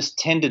have this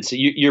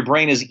tendency, your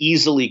brain is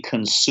easily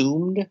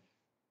consumed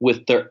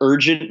with the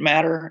urgent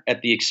matter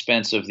at the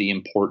expense of the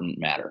important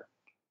matter.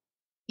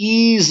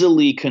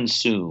 Easily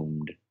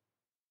consumed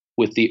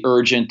with the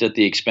urgent at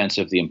the expense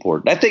of the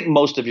important. I think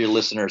most of your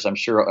listeners, I'm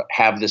sure,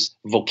 have this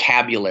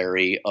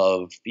vocabulary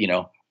of,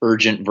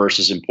 urgent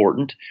versus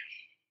important.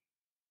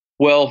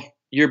 Well,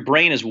 your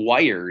brain is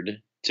wired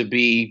to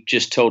be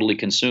just totally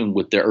consumed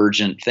with the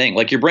urgent thing.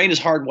 Like your brain is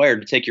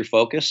hardwired to take your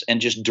focus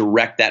and just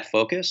direct that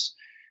focus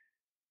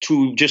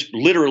to just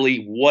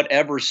literally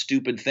whatever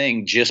stupid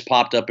thing just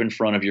popped up in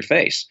front of your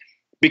face,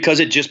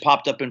 because it just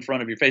popped up in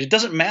front of your face. It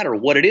doesn't matter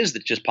what it is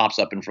that just pops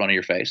up in front of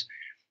your face.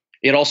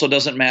 It also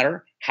doesn't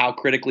matter how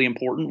critically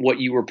important what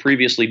you were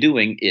previously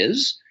doing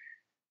is.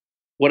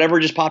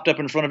 Whatever just popped up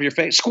in front of your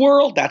face,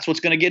 squirrel, that's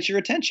what's going to get your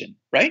attention,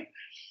 right?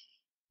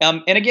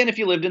 And again, if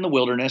you lived in the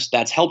wilderness,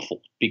 that's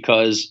helpful,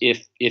 because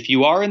if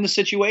you are in the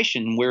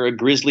situation where a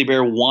grizzly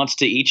bear wants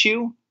to eat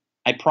you,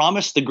 I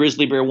promise the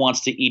grizzly bear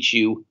wants to eat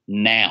you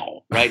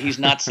now, right? He's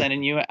not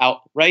sending you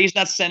out, right? He's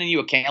not sending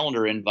you a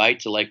calendar invite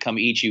to come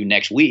eat you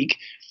next week.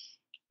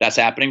 That's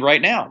happening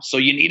right now. So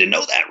you need to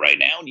know that right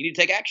now, and you need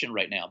to take action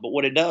right now. But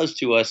what it does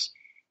to us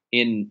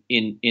in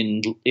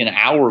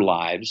our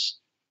lives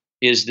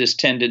is this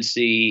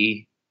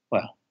tendency,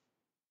 well,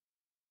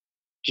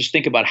 just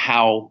think about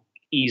how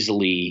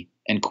easily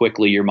and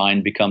quickly your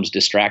mind becomes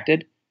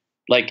distracted.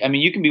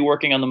 You can be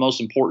working on the most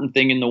important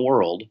thing in the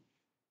world,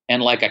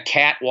 and a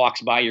cat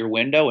walks by your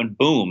window and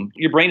boom,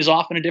 your brain is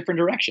off in a different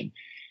direction.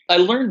 I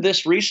learned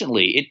this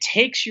recently. It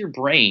takes your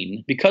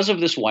brain, because of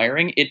this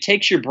wiring, it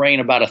takes your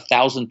brain about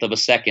 1,000th of a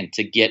second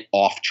to get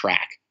off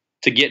track,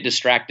 to get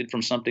distracted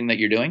from something that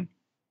you're doing.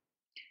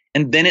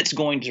 And then it's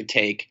going to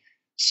take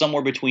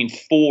somewhere between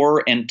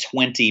 4 and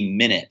 20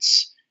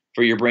 minutes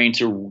for your brain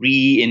to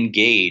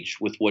re-engage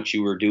with what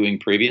you were doing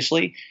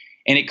previously.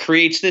 And it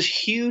creates this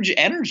huge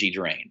energy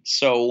drain.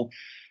 So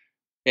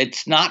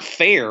it's not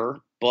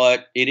fair,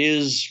 but it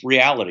is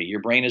reality.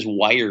 Your brain is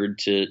wired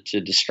to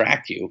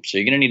distract you. So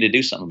you're going to need to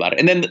do something about it.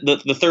 And then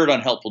the third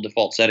unhelpful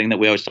default setting that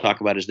we always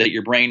talk about is that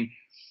your brain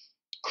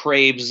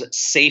craves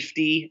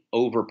safety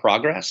over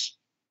progress.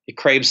 It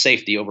craves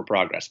safety over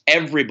progress.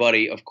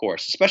 Everybody, of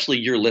course, especially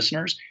your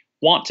listeners,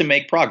 want to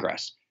make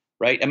progress.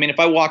 Right? I mean, if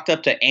I walked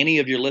up to any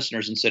of your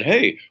listeners and said,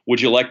 hey, would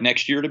you like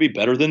next year to be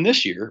better than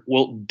this year?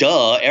 Well,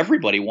 duh,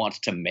 everybody wants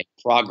to make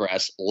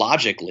progress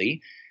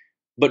logically,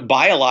 but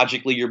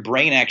biologically, your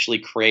brain actually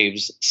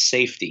craves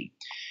safety,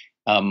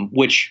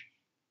 which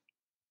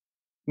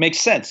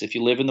makes sense if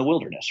you live in the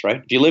wilderness,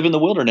 right? If you live in the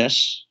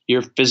wilderness,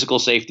 your physical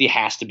safety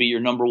has to be your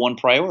number one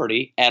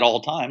priority at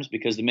all times,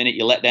 because the minute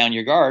you let down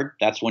your guard,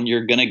 that's when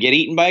you're going to get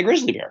eaten by a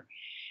grizzly bear.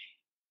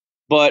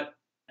 But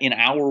in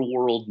our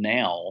world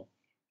now,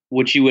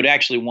 what you would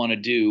actually want to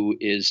do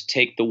is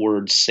take the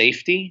word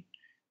safety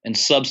and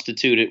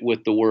substitute it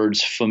with the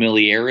words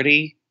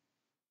familiarity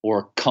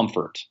or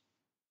comfort.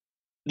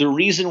 The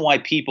reason why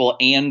people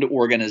and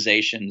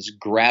organizations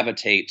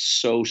gravitate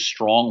so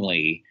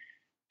strongly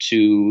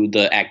to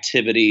the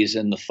activities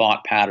and the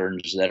thought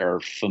patterns that are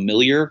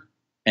familiar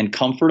and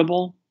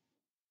comfortable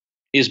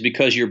is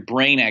because your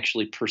brain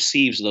actually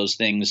perceives those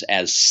things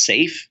as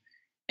safe,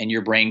 and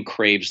your brain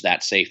craves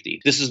that safety.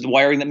 This is the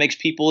wiring that makes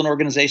people and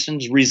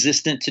organizations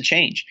resistant to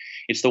change.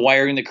 It's the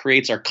wiring that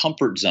creates our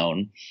comfort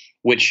zone,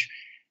 which,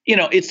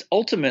 it's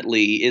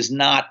ultimately is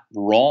not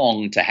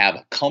wrong to have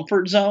a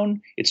comfort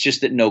zone. It's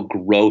just that no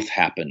growth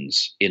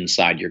happens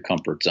inside your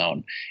comfort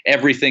zone.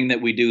 Everything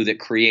that we do that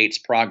creates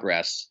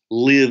progress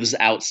lives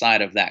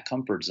outside of that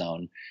comfort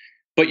zone,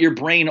 but your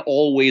brain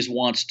always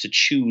wants to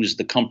choose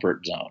the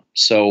comfort zone.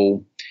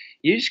 So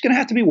you're just going to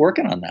have to be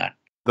working on that.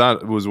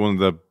 That was one of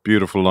the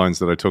beautiful lines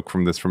that I took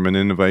from this, from an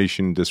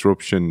innovation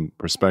disruption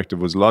perspective,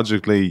 was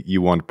logically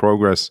you want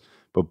progress,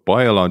 but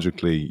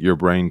biologically your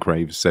brain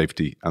craves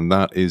safety. And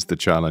that is the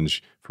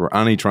challenge for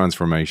any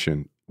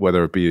transformation,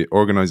 whether it be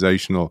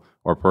organizational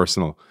or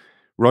personal.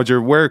 Roger,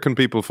 where can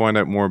people find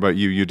out more about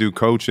you? You do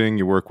coaching,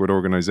 you work with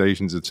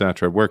organizations,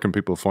 etc. Where can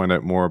people find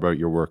out more about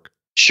your work?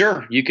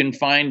 Sure. You can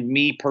find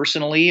me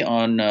personally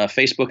on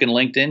Facebook and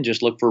LinkedIn.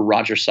 Just look for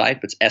Roger Seip.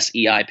 It's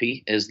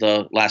SEIP is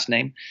the last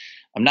name.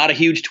 I'm not a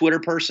huge Twitter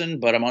person,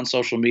 but I'm on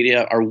social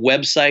media. Our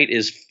website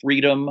is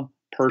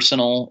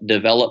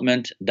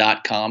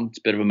freedompersonaldevelopment.com. It's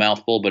a bit of a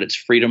mouthful, but it's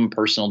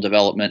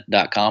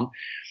freedompersonaldevelopment.com.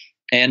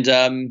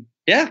 And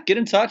get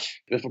in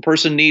touch. If a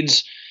person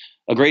needs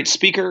a great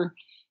speaker,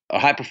 a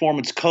high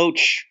performance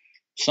coach,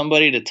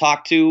 somebody to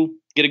talk to,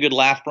 get a good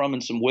laugh from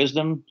and some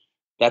wisdom,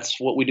 That's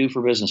what we do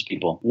for business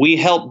people. We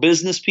help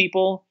business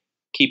people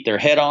keep their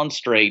head on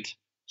straight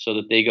so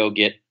that they go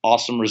get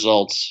awesome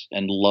results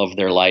and love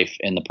their life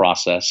in the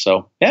process.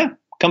 So yeah,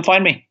 come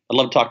find me. I'd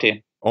love to talk to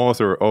you.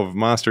 Author of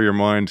Master Your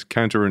Mind,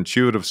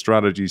 Counterintuitive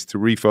Strategies to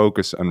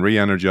Refocus and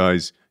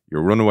Re-Energise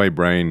Your Runaway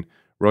Brain.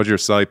 Roger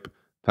Sipe,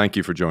 thank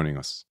you for joining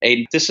us.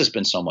 Aidan, this has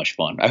been so much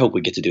fun. I hope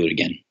we get to do it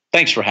again.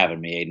 Thanks for having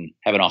me, Aidan.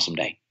 Have an awesome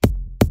day.